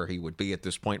lot of where he would be at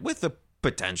this point, with the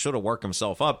potential to work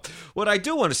himself up. What I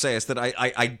do want to say is that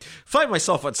I find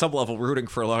myself at some level rooting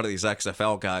for a lot of these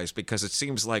XFL guys, because it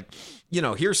seems like,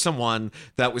 here's someone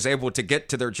that was able to get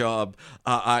to their job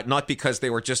not because they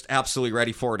were just absolutely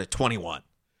ready for it at 21.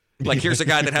 Like, here's a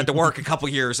guy that had to work a couple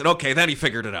years, and okay, then he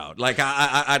figured it out. Like,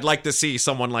 I'd like to see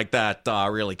someone like that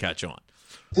really catch on.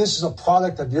 This is a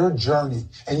product of your journey,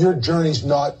 and your journey's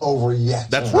not over yet.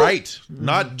 That's right.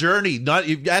 Not journey. Not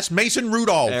ask Mason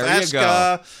Rudolph. Ask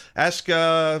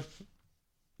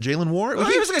Jalen Warren.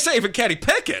 Well, he was going to say even Kenny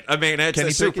Pickett. I mean, it's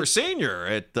a super senior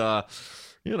at for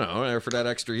that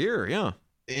extra year. Yeah.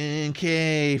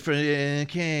 Okay.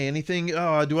 Anything?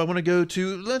 Do I want to go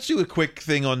to? Let's do a quick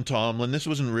thing on Tomlin. This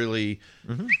wasn't really.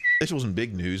 This wasn't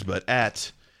big news, but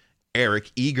at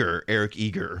Eric Eager.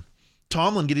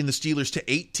 Tomlin getting the Steelers to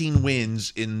 18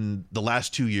 wins in the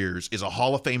last 2 years is a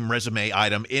Hall of Fame resume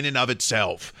item in and of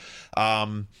itself.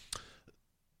 Right?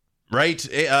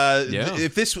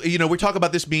 If this, we talk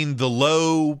about this being the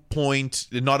low point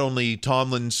in not only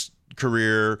Tomlin's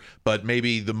career, but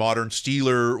maybe the modern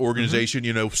Steeler organization,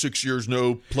 6 years,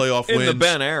 no playoff wins. In the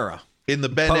Ben era. In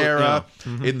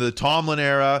the Tomlin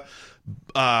era.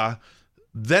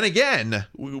 Then again,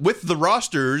 with the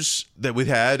rosters that we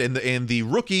had and the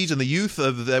rookies and the youth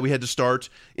that we had to start,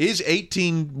 is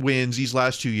 18 wins these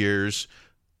last 2 years,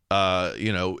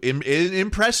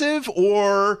 impressive,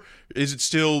 or is it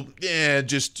still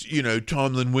just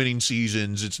Tomlin winning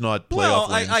seasons? It's not playoff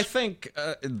wins. I think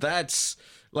that's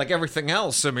like everything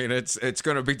else. I mean, it's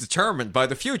going to be determined by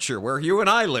the future, where you and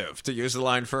I live, to use the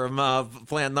line from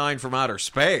Plan 9 from Outer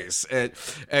Space.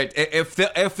 If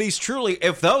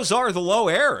those are the low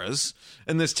eras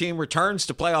and this team returns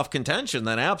to playoff contention,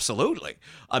 then absolutely.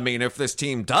 I mean, if this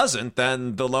team doesn't,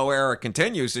 then the low era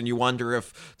continues, and you wonder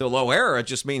if the low era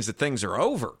just means that things are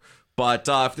over. But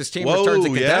if this team returns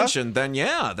to contention, then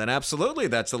absolutely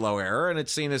that's the low era, and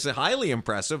it's seen as highly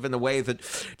impressive in the way that,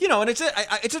 and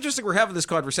it's interesting we're having this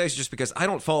conversation just because I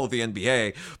don't follow the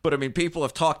NBA, but I mean, people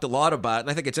have talked a lot about it, and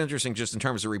I think it's interesting just in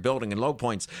terms of rebuilding and low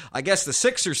points. I guess the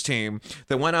Sixers team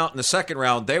that went out in the second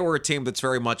round, they were a team that's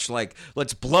very much like,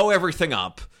 let's blow everything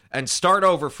up and start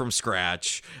over from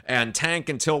scratch and tank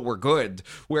until we're good,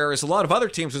 whereas a lot of other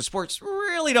teams in sports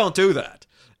really don't do that.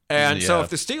 And so if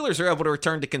the Steelers are able to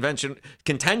return to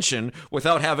contention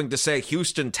without having to say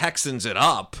Houston Texans it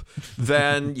up,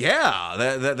 then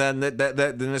then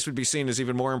this would be seen as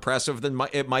even more impressive than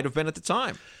it might have been at the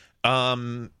time.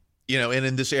 And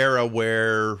in this era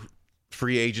where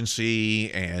free agency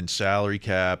and salary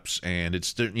caps, and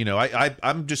it's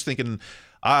I'm just thinking.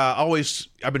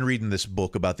 I've been reading this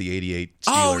book about the '88 Steelers.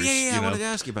 Oh yeah, I wanted to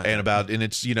ask you about that.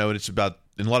 It's about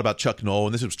a lot about Chuck Noll,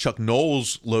 and this was Chuck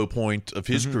Noll's low point of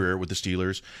his career with the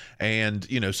Steelers, and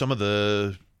some of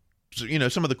the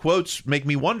quotes make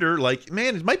me wonder, like,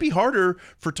 man, it might be harder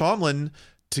for Tomlin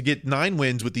to get 9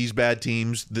 wins with these bad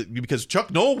teams because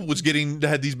Chuck Noll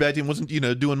had these bad teams, wasn't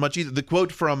doing much either. The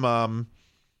quote from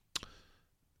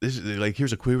here's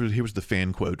the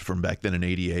fan quote from back then in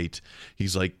 '88.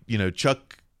 He's like,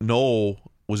 Chuck Noll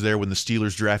was there when the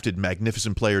Steelers drafted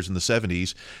magnificent players in the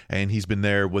 70s, and he's been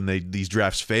there when these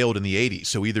drafts failed in the 80s.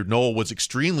 So either Noll was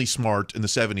extremely smart in the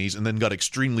 70s and then got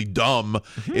extremely dumb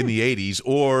in the 80s,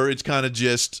 or it's kind of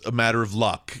just a matter of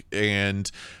luck. And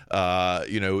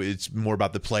it's more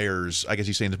about the players. I guess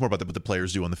he's saying it's more about what the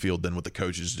players do on the field than what the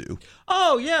coaches do.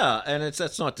 Oh yeah, and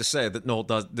that's not to say that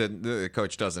the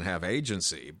coach doesn't have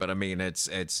agency, but I mean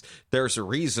there's a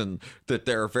reason that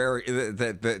they're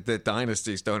that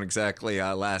dynasties don't exactly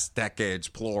last decades,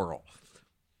 plural.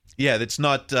 Yeah, it's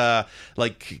not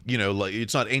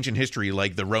it's not ancient history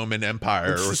like the Roman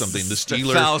Empire or something. The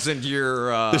Steeler 1,000-year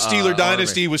the Steeler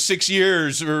dynasty was 6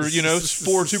 years, or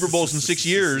 4 Super Bowls in 6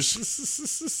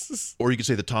 years. Or you could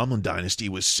say the Tomlin dynasty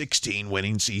was 16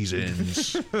 winning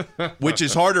seasons, which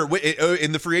is harder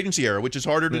in the free agency era, which is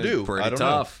harder to do. I don't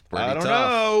know. I don't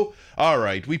know. All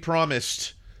right, we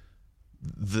promised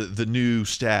the new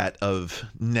stat of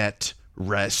net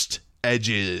rest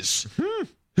edges.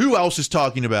 Who else is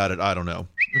talking about it? I don't know.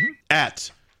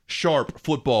 At Sharp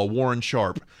Football, Warren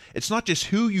Sharp. It's not just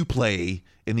who you play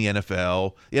in the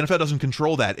NFL. The NFL doesn't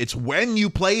control that. It's when you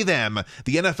play them.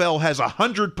 The NFL has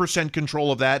 100%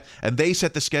 control of that, and they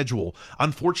set the schedule.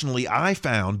 Unfortunately, I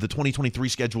found the 2023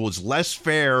 schedule is less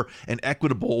fair and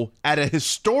equitable at a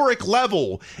historic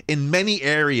level in many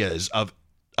areas of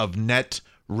net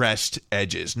rest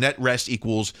edges. Net rest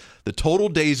equals the total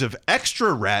days of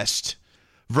extra rest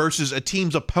versus a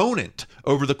team's opponent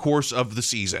over the course of the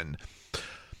season.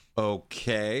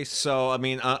 Okay, so, I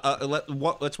mean,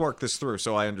 let's work this through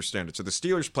so I understand it. So the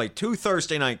Steelers play 2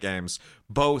 Thursday night games,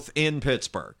 both in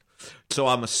Pittsburgh. So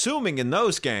I'm assuming in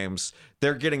those games,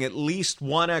 they're getting at least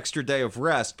 1 extra day of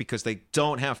rest because they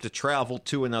don't have to travel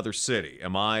to another city.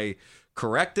 Am I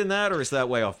correct in that, or is that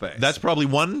way off base? That's probably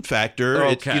one factor.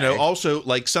 Okay. Also,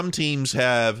 like some teams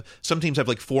have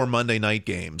like 4 Monday night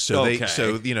games, so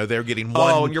they're getting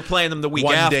one. Oh, and you're playing them the week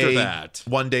after that.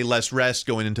 1 day less rest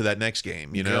going into that next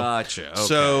game. Gotcha. Okay.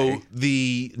 So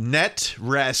the net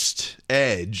rest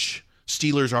edge,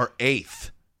 Steelers are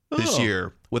 8th this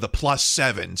year with a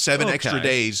 +7 extra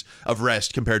days of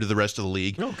rest compared to the rest of the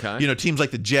league. Okay. Teams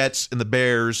like the Jets and the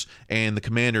Bears and the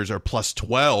Commanders are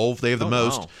 +12. They have the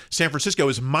most. Wow. San Francisco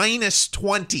is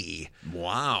 -20.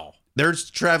 Wow. They're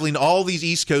traveling to all these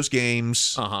East Coast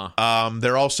games. They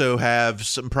also have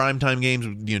some primetime games,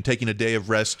 taking a day of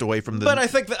rest away from the. But I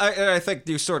think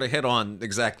you sort of hit on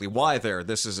exactly why there.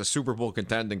 This is a Super Bowl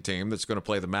contending team that's going to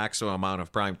play the maximum amount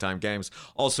of primetime games.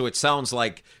 Also, it sounds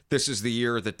like this is the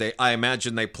year that I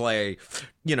imagine they play,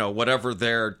 whatever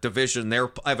their division I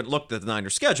haven't looked at the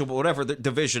Niners schedule, but whatever the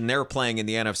division they're playing in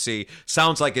the NFC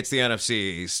sounds like it's the NFC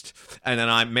East. And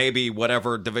then maybe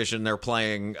whatever division they're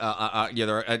playing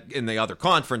in the other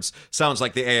conference sounds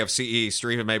like the AFC East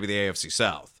or even maybe the AFC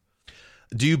South.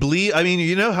 Do you believe,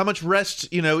 how much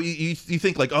rest, you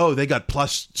think like, oh, they got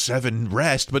 +7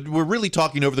 rest, but we're really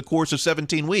talking over the course of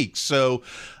 17 weeks. So,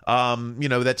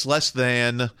 that's less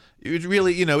than,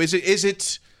 really,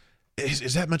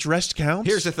 is that much rest count?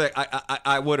 Here's the thing.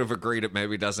 I would have agreed it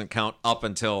maybe doesn't count up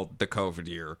until the COVID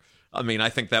year. I mean, I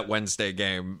think that Wednesday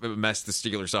game messed the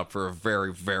Steelers up for a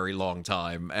very, very long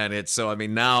time. And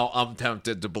now I'm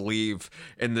tempted to believe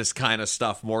in this kind of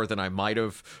stuff more than I might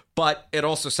have. But it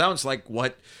also sounds like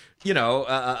a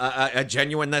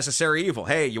genuine necessary evil.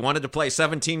 Hey, you wanted to play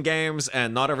 17 games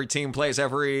and not every team plays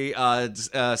every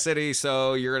city,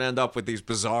 so you're going to end up with these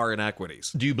bizarre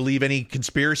inequities. Do you believe any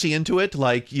conspiracy into it?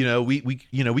 Like, we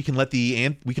can let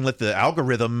the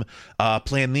algorithm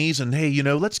plan these, and hey,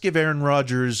 let's give Aaron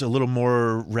Rodgers a little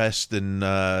more rest than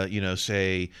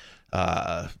say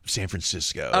San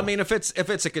Francisco. I mean, if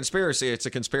it's a conspiracy, it's a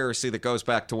conspiracy that goes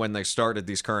back to when they started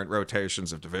these current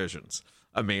rotations of divisions.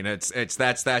 I mean, that's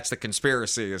the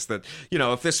conspiracy is that,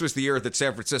 if this was the year that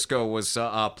San Francisco was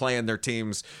playing their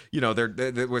teams,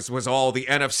 there was all the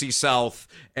NFC South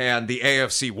and the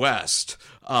AFC West.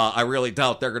 I really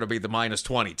doubt they're going to be the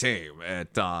 -20 team.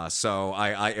 So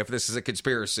if this is a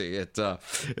conspiracy,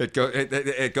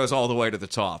 it goes all the way to the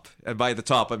top. And by the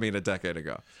top, I mean a decade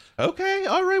ago. Okay,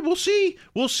 all right, we'll see.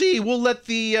 We'll let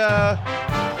the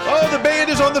the band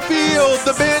is on the field.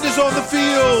 The band is on the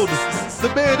field. The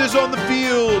band is on the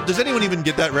field. Does anyone even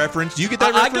get that reference? Do you get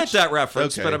that reference? I get that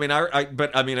reference, okay.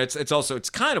 But I mean, it's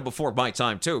kind of before my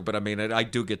time too. But I mean, I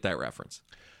do get that reference.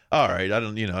 All right, I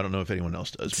don't know if anyone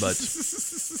else does, but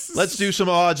let's do some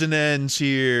odds and ends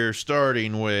here,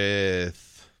 starting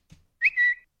with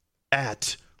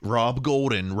Robert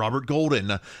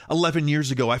Golden. 11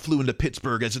 years ago, I flew into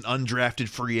Pittsburgh as an undrafted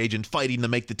free agent fighting to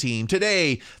make the team.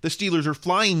 Today, the Steelers are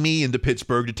flying me into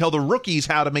Pittsburgh to tell the rookies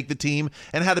how to make the team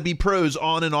and how to be pros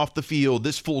on and off the field.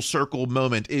 This full circle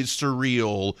moment is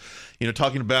surreal. We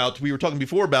were talking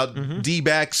before about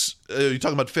D-backs, you're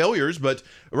talking about failures, but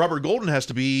Robert Golden has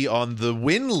to be on the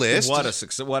win list.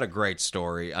 What a great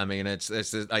story. I mean, and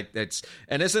isn't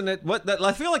it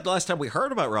I feel like the last time we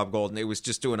heard about Rob Golden, he was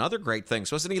just doing other great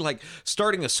things. Wasn't he like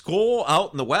starting a school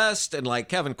out in the West, and like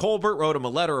Kevin Colbert wrote him a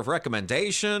letter of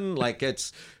recommendation? Like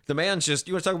the man's just,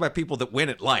 you want to talk about people that win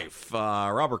at life.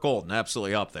 Robert Golden,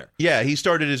 absolutely up there. Yeah, he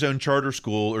started his own charter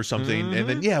school or something. And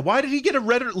then, why did he get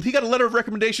he got a letter of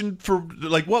recommendation for,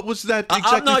 like, what was that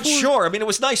exactly I'm not sure. I mean, it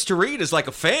was nice to read as like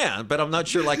a fan, but I'm not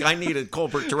sure, like, I needed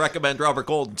Colbert to recommend Robert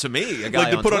Golden to me, a guy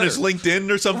like to on put Twitter. On his LinkedIn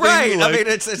or something? Right. Like, I mean,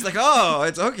 it's like, oh,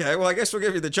 it's okay. Well, I guess we'll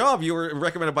give you the job. You were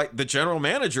recommended by the general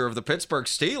manager of the Pittsburgh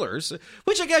Steelers,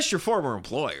 which I guess your former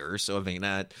employer. So, I mean,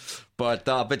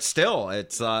 but still,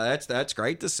 that's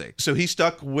great to see. So he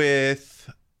stuck with,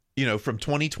 from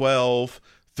 2012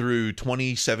 through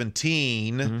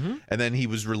 2017, and then he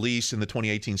was released in the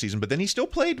 2018 season. But then he still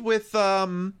played with,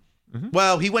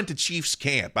 well, he went to Chiefs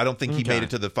camp. I don't think he made it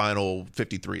to the final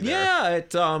 53 there. Yeah,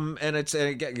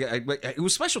 it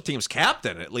was special teams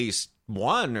captain at least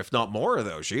one, if not more, of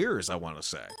those years, I want to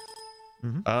say.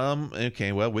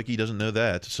 Okay, well, Wiki doesn't know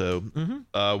that, so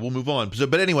we'll move on.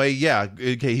 But anyway,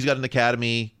 okay, he's got an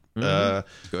academy.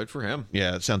 Good for him.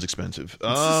 Yeah, it sounds expensive.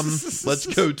 Let's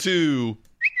go to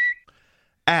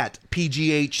At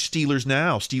PGH Steelers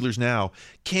Now.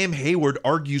 Cam Hayward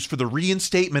argues for the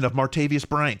reinstatement of Martavis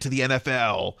Bryant to the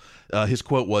NFL. His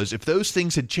quote was, if those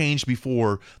things had changed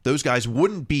before, those guys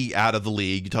wouldn't be out of the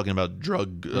league. You're talking about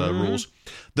drug rules.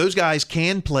 Those guys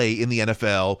can play in the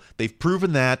NFL. They've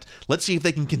proven that. Let's see if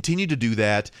they can continue to do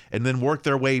that and then work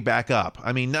their way back up.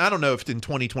 I mean, I don't know if in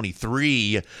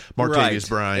 2023, Martavis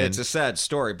Bryant. It's a sad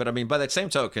story. But, I mean, by that same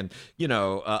token,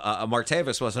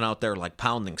 Martavis wasn't out there, like,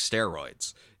 pounding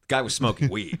steroids. Guy was smoking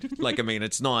weed. Like, I mean,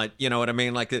 it's not, you know what I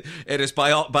mean? Like, it is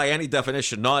by any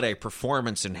definition not a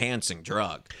performance-enhancing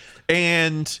drug.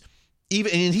 And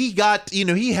he got,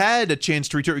 he had a chance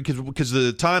to return because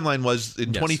the timeline was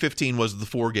in 2015 was the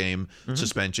 4-game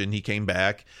suspension. He came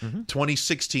back.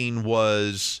 2016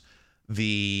 was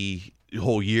the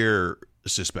whole year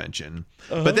suspension.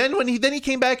 But then when he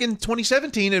came back in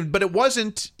 2017, but it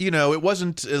wasn't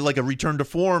like a return to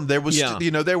form. There was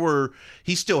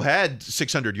he still had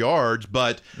 600 yards,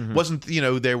 but wasn't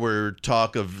there were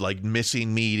talk of like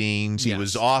missing meetings. He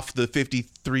was off the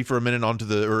 53 for a minute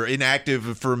or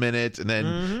inactive for a minute and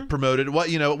then promoted. It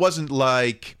wasn't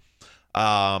like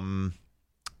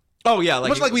it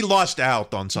wasn't like we lost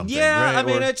out on something. Yeah,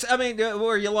 right? I mean,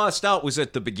 where you lost out was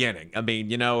at the beginning. I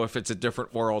mean, if it's a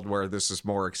different world where this is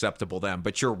more acceptable then.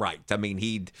 But you're right. I mean,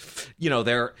 it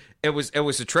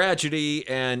was a tragedy,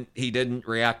 and he didn't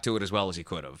react to it as well as he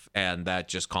could have, and that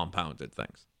just compounded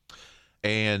things.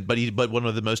 But one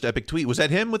of the most epic tweet was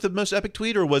that him with the most epic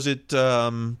tweet, or was it?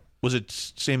 Was it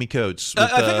Sammy Coates?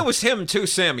 I think it was him too,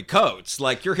 Sammy Coates.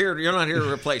 Like, you're not here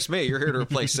to replace me. You're here to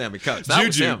replace Sammy Coates. That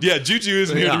was him. Yeah, Juju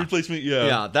isn't here to replace me.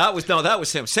 Yeah, that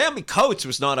was him. Sammy Coates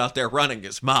was not out there running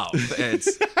his mouth.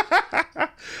 It's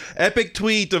epic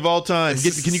tweet of all time.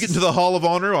 Can you get into the Hall of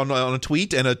Honor on a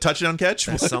tweet and a touchdown catch?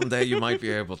 Someday you might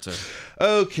be able to.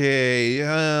 Okay,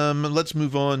 let's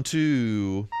move on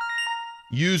to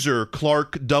user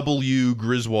Clark W.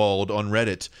 Griswold on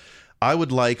Reddit. I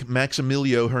would like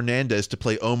Maximilio Hernandez to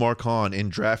play Omar Khan in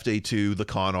Draft Day 2, The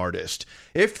Con Artist.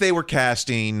 If they were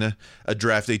casting a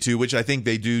Draft Day 2, which I think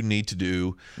they do need to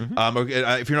do.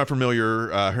 If you're not familiar,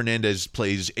 Hernandez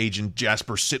plays Agent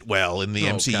Jasper Sitwell in the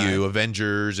MCU,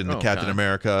 Avengers, and the Captain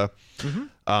America.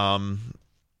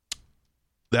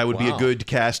 That would be a good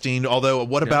casting. Although,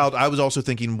 I was also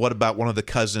thinking, what about one of the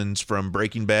cousins from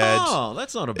Breaking Bad? Oh,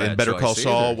 that's not a bad and Better Call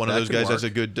Saul. Either. One of those guys has a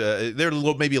good. They're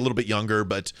maybe a little bit younger,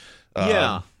 but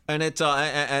and it's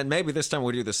and maybe this time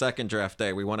we do the second draft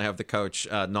day. We want to have the coach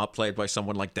not played by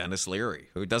someone like Dennis Leary,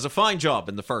 who does a fine job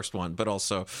in the first one, but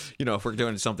also if we're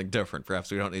doing something different,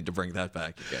 perhaps we don't need to bring that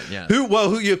back again. Yeah.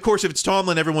 Who of course, if it's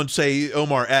Tomlin, everyone would say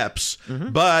Omar Epps,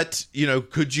 but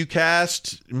could you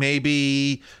cast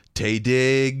maybe Tay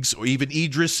Diggs or even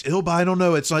Idris Elba? I don't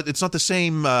know. It's not the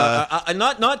same.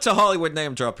 Not to Hollywood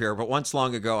name drop here, but once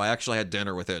long ago, I actually had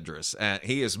dinner with Idris, and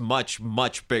he is much,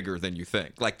 much bigger than you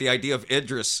think. Like, the idea of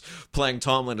Idris playing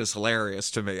Tomlin is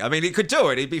hilarious to me. I mean, he could do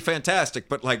it; he'd be fantastic.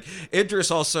 But like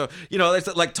Idris also,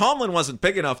 like Tomlin wasn't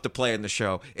big enough to play in the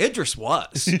show. Idris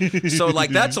was. So like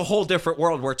that's a whole different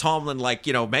world where Tomlin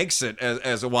makes it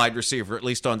as a wide receiver, at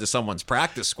least onto someone's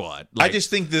practice squad. I just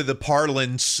think the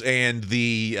parlance and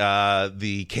the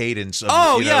cadence of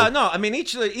I mean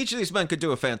each of these men could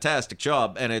do a fantastic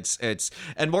job, and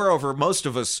and moreover, most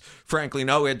of us frankly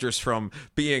know Idris from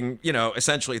being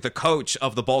essentially the coach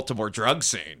of the Baltimore drug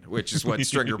scene, which is what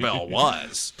Stringer Bell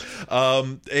was.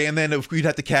 And then if we'd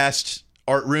have to cast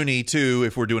Art Rooney too,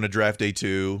 if we're doing a Draft Day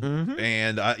 2,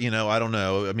 and I don't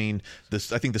know. I mean, I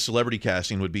think the celebrity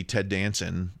casting would be Ted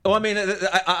Danson. Oh, I mean,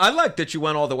 I like that you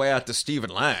went all the way out to Stephen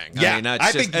Lang. Yeah, I mean,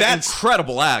 I think that's an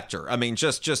incredible actor. I mean,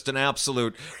 just an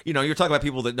absolute. You're talking about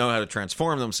people that know how to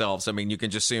transform themselves. I mean, you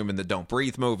can just see him in the Don't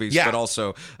Breathe movies, but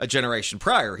also a generation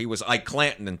prior, he was Ike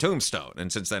Clanton in Tombstone,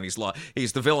 and since then he's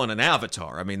the villain in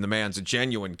Avatar. I mean, the man's a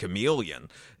genuine chameleon.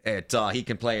 He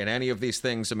can play in any of these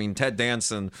things. I mean, Ted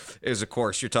Danson is, of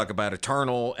course, you're talking about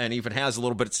eternal, and even has a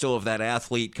little bit still of that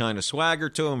athlete kind of swagger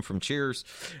to him from Cheers.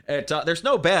 There's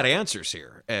no bad answers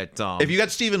here. If you got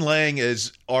Stephen Lang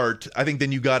as Art, I think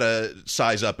then you got to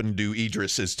size up and do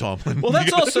Idris as Tomlin. Well,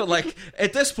 that's also like,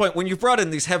 at this point, when you've brought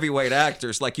in these heavyweight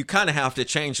actors, like, you kind of have to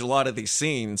change a lot of these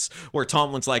scenes where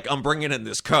Tomlin's like, I'm bringing in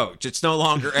this coach. It's no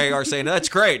longer AR saying, that's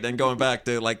great, and going back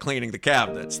to, like, cleaning the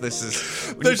cabinets. This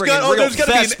is, when there's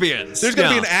There's going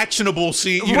to be an actionable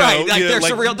scene,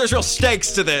 there's real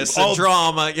stakes to this, and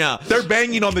drama. Yeah, they're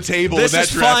banging on the table. This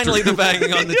is finally the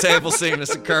banging on the table scene is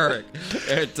occurring.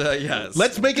 Yes,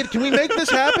 let's make it. Can we make this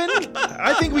happen?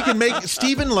 I think we can make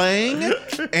Stephen Lang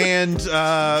and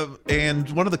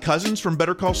one of the cousins from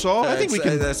Better Call Saul. I think we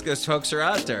can. Those folks are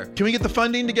out there. Can we get the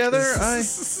funding together?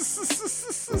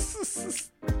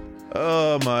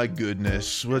 Oh, my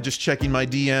goodness. Well, just checking my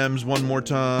DMs one more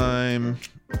time.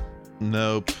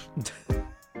 Nope.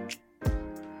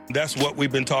 That's what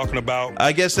we've been talking about.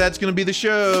 I guess that's going to be the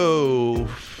show.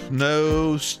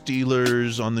 No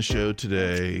Steelers on the show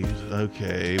today.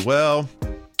 Okay, well,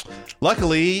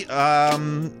 luckily,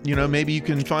 maybe you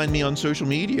can find me on social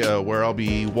media where I'll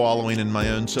be wallowing in my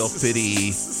own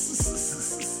self-pity.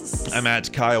 I'm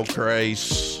at Kyle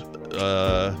Kreis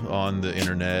on the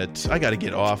internet. I got to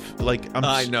get off.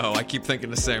 I know. I keep thinking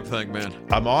the same thing, man.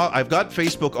 I've got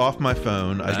Facebook off my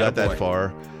phone. I got that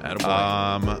far.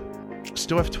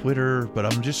 Still have Twitter, but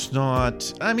I'm just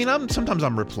not. I mean, sometimes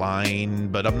I'm replying,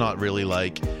 but I'm not really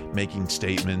making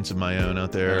statements of my own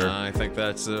out there. I think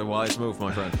that's a wise move,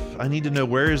 my friend. I need to know,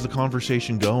 where is the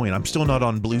conversation going? I'm still not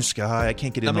on Blue Sky. I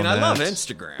can't get in on that. I love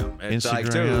Instagram. I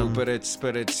do, but it's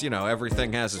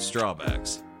everything has its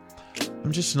drawbacks.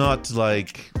 I'm just not I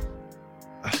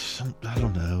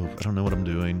don't know. I don't know what I'm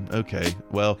doing. Okay,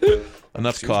 well,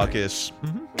 enough caucus.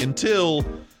 Until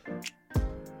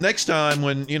next time,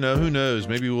 when who knows?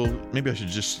 Maybe I should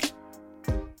just.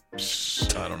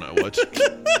 I don't know what.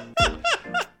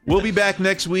 We'll be back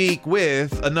next week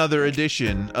with another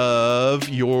edition of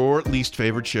your least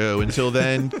favorite show. Until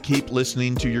then, keep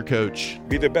listening to your coach.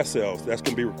 Be their best selves. That's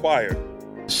going to be required.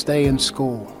 Stay in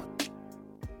school.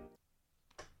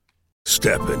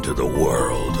 Step into the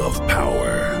world of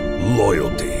power,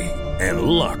 loyalty, and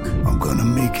luck. I'm going to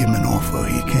make him an offer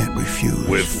he can't refuse.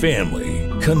 With family,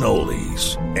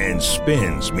 cannolis, and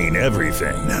spins mean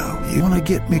everything. Now, you want to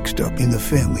get mixed up in the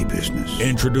family business.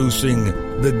 Introducing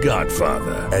The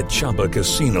Godfather at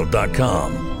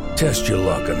ChumbaCasino.com. Test your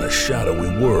luck in the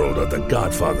shadowy world of The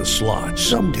Godfather slot.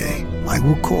 Someday, I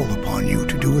will call upon you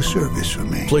to do a service for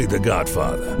me. Play The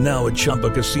Godfather now at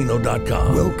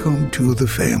ChumbaCasino.com. Welcome to the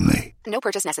family. No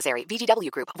purchase necessary. VGW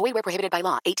Group. Void where prohibited by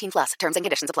law. 18+. Terms and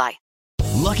conditions apply.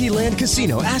 Lucky Land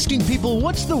Casino, asking people,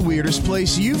 what's the weirdest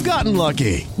place you've gotten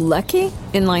lucky? Lucky?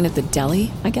 In line at the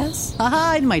deli, I guess?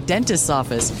 Aha, in my dentist's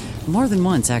office. More than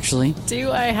once, actually.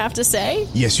 Do I have to say?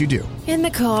 Yes, you do. In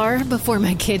the car before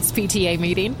my kids' PTA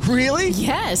meeting. Really?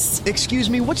 Yes.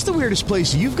 Excuse me, what's the weirdest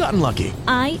place you've gotten lucky?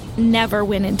 I never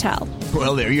win and tell.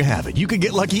 Well, there you have it. You can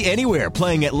get lucky anywhere,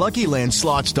 playing at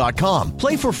LuckyLandSlots.com.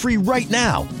 Play for free right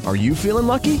now. Are you feeling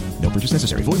lucky? No purchase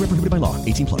necessary. Void where prohibited by law.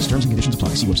 18+. Terms and conditions apply.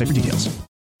 See website for details.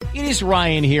 It is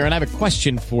Ryan here, and I have a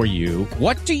question for you.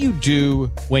 What do you do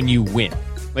when you win?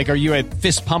 Are you a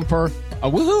fist pumper, a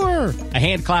woohooer, a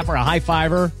hand clapper, a high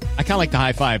fiver? I kind of like the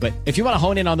high five, but if you want to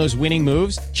hone in on those winning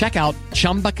moves, check out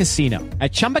Chumba Casino.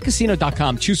 At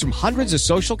ChumbaCasino.com, choose from hundreds of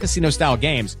social casino-style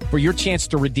games for your chance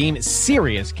to redeem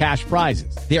serious cash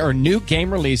prizes. There are new game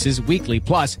releases weekly,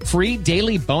 plus free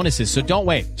daily bonuses, so don't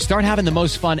wait. Start having the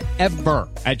most fun ever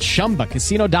at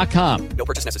ChumbaCasino.com. No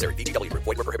purchase necessary. VGW Group.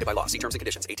 Void where prohibited by law. See terms and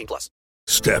conditions. 18+.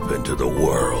 Step into the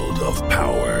world of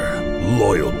power,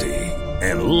 loyalty,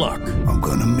 and luck. I'm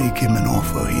going to make him an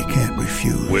offer he can't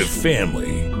refuse. With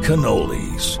family,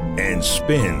 cannolis, and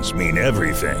spins mean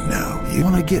everything. Now, you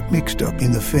want to get mixed up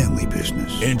in the family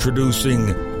business. Introducing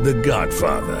The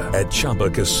Godfather at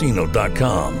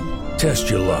ChumbaCasino.com.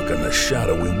 Test your luck in the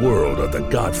shadowy world of The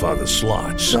Godfather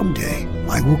slot. Someday,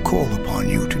 I will call upon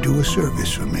you to do a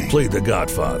service for me. Play The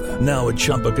Godfather now at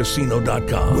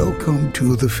ChumbaCasino.com. Welcome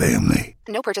to the family.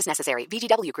 No purchase necessary.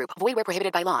 VGW Group. Void where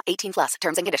prohibited by law. 18+.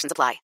 Terms and conditions apply.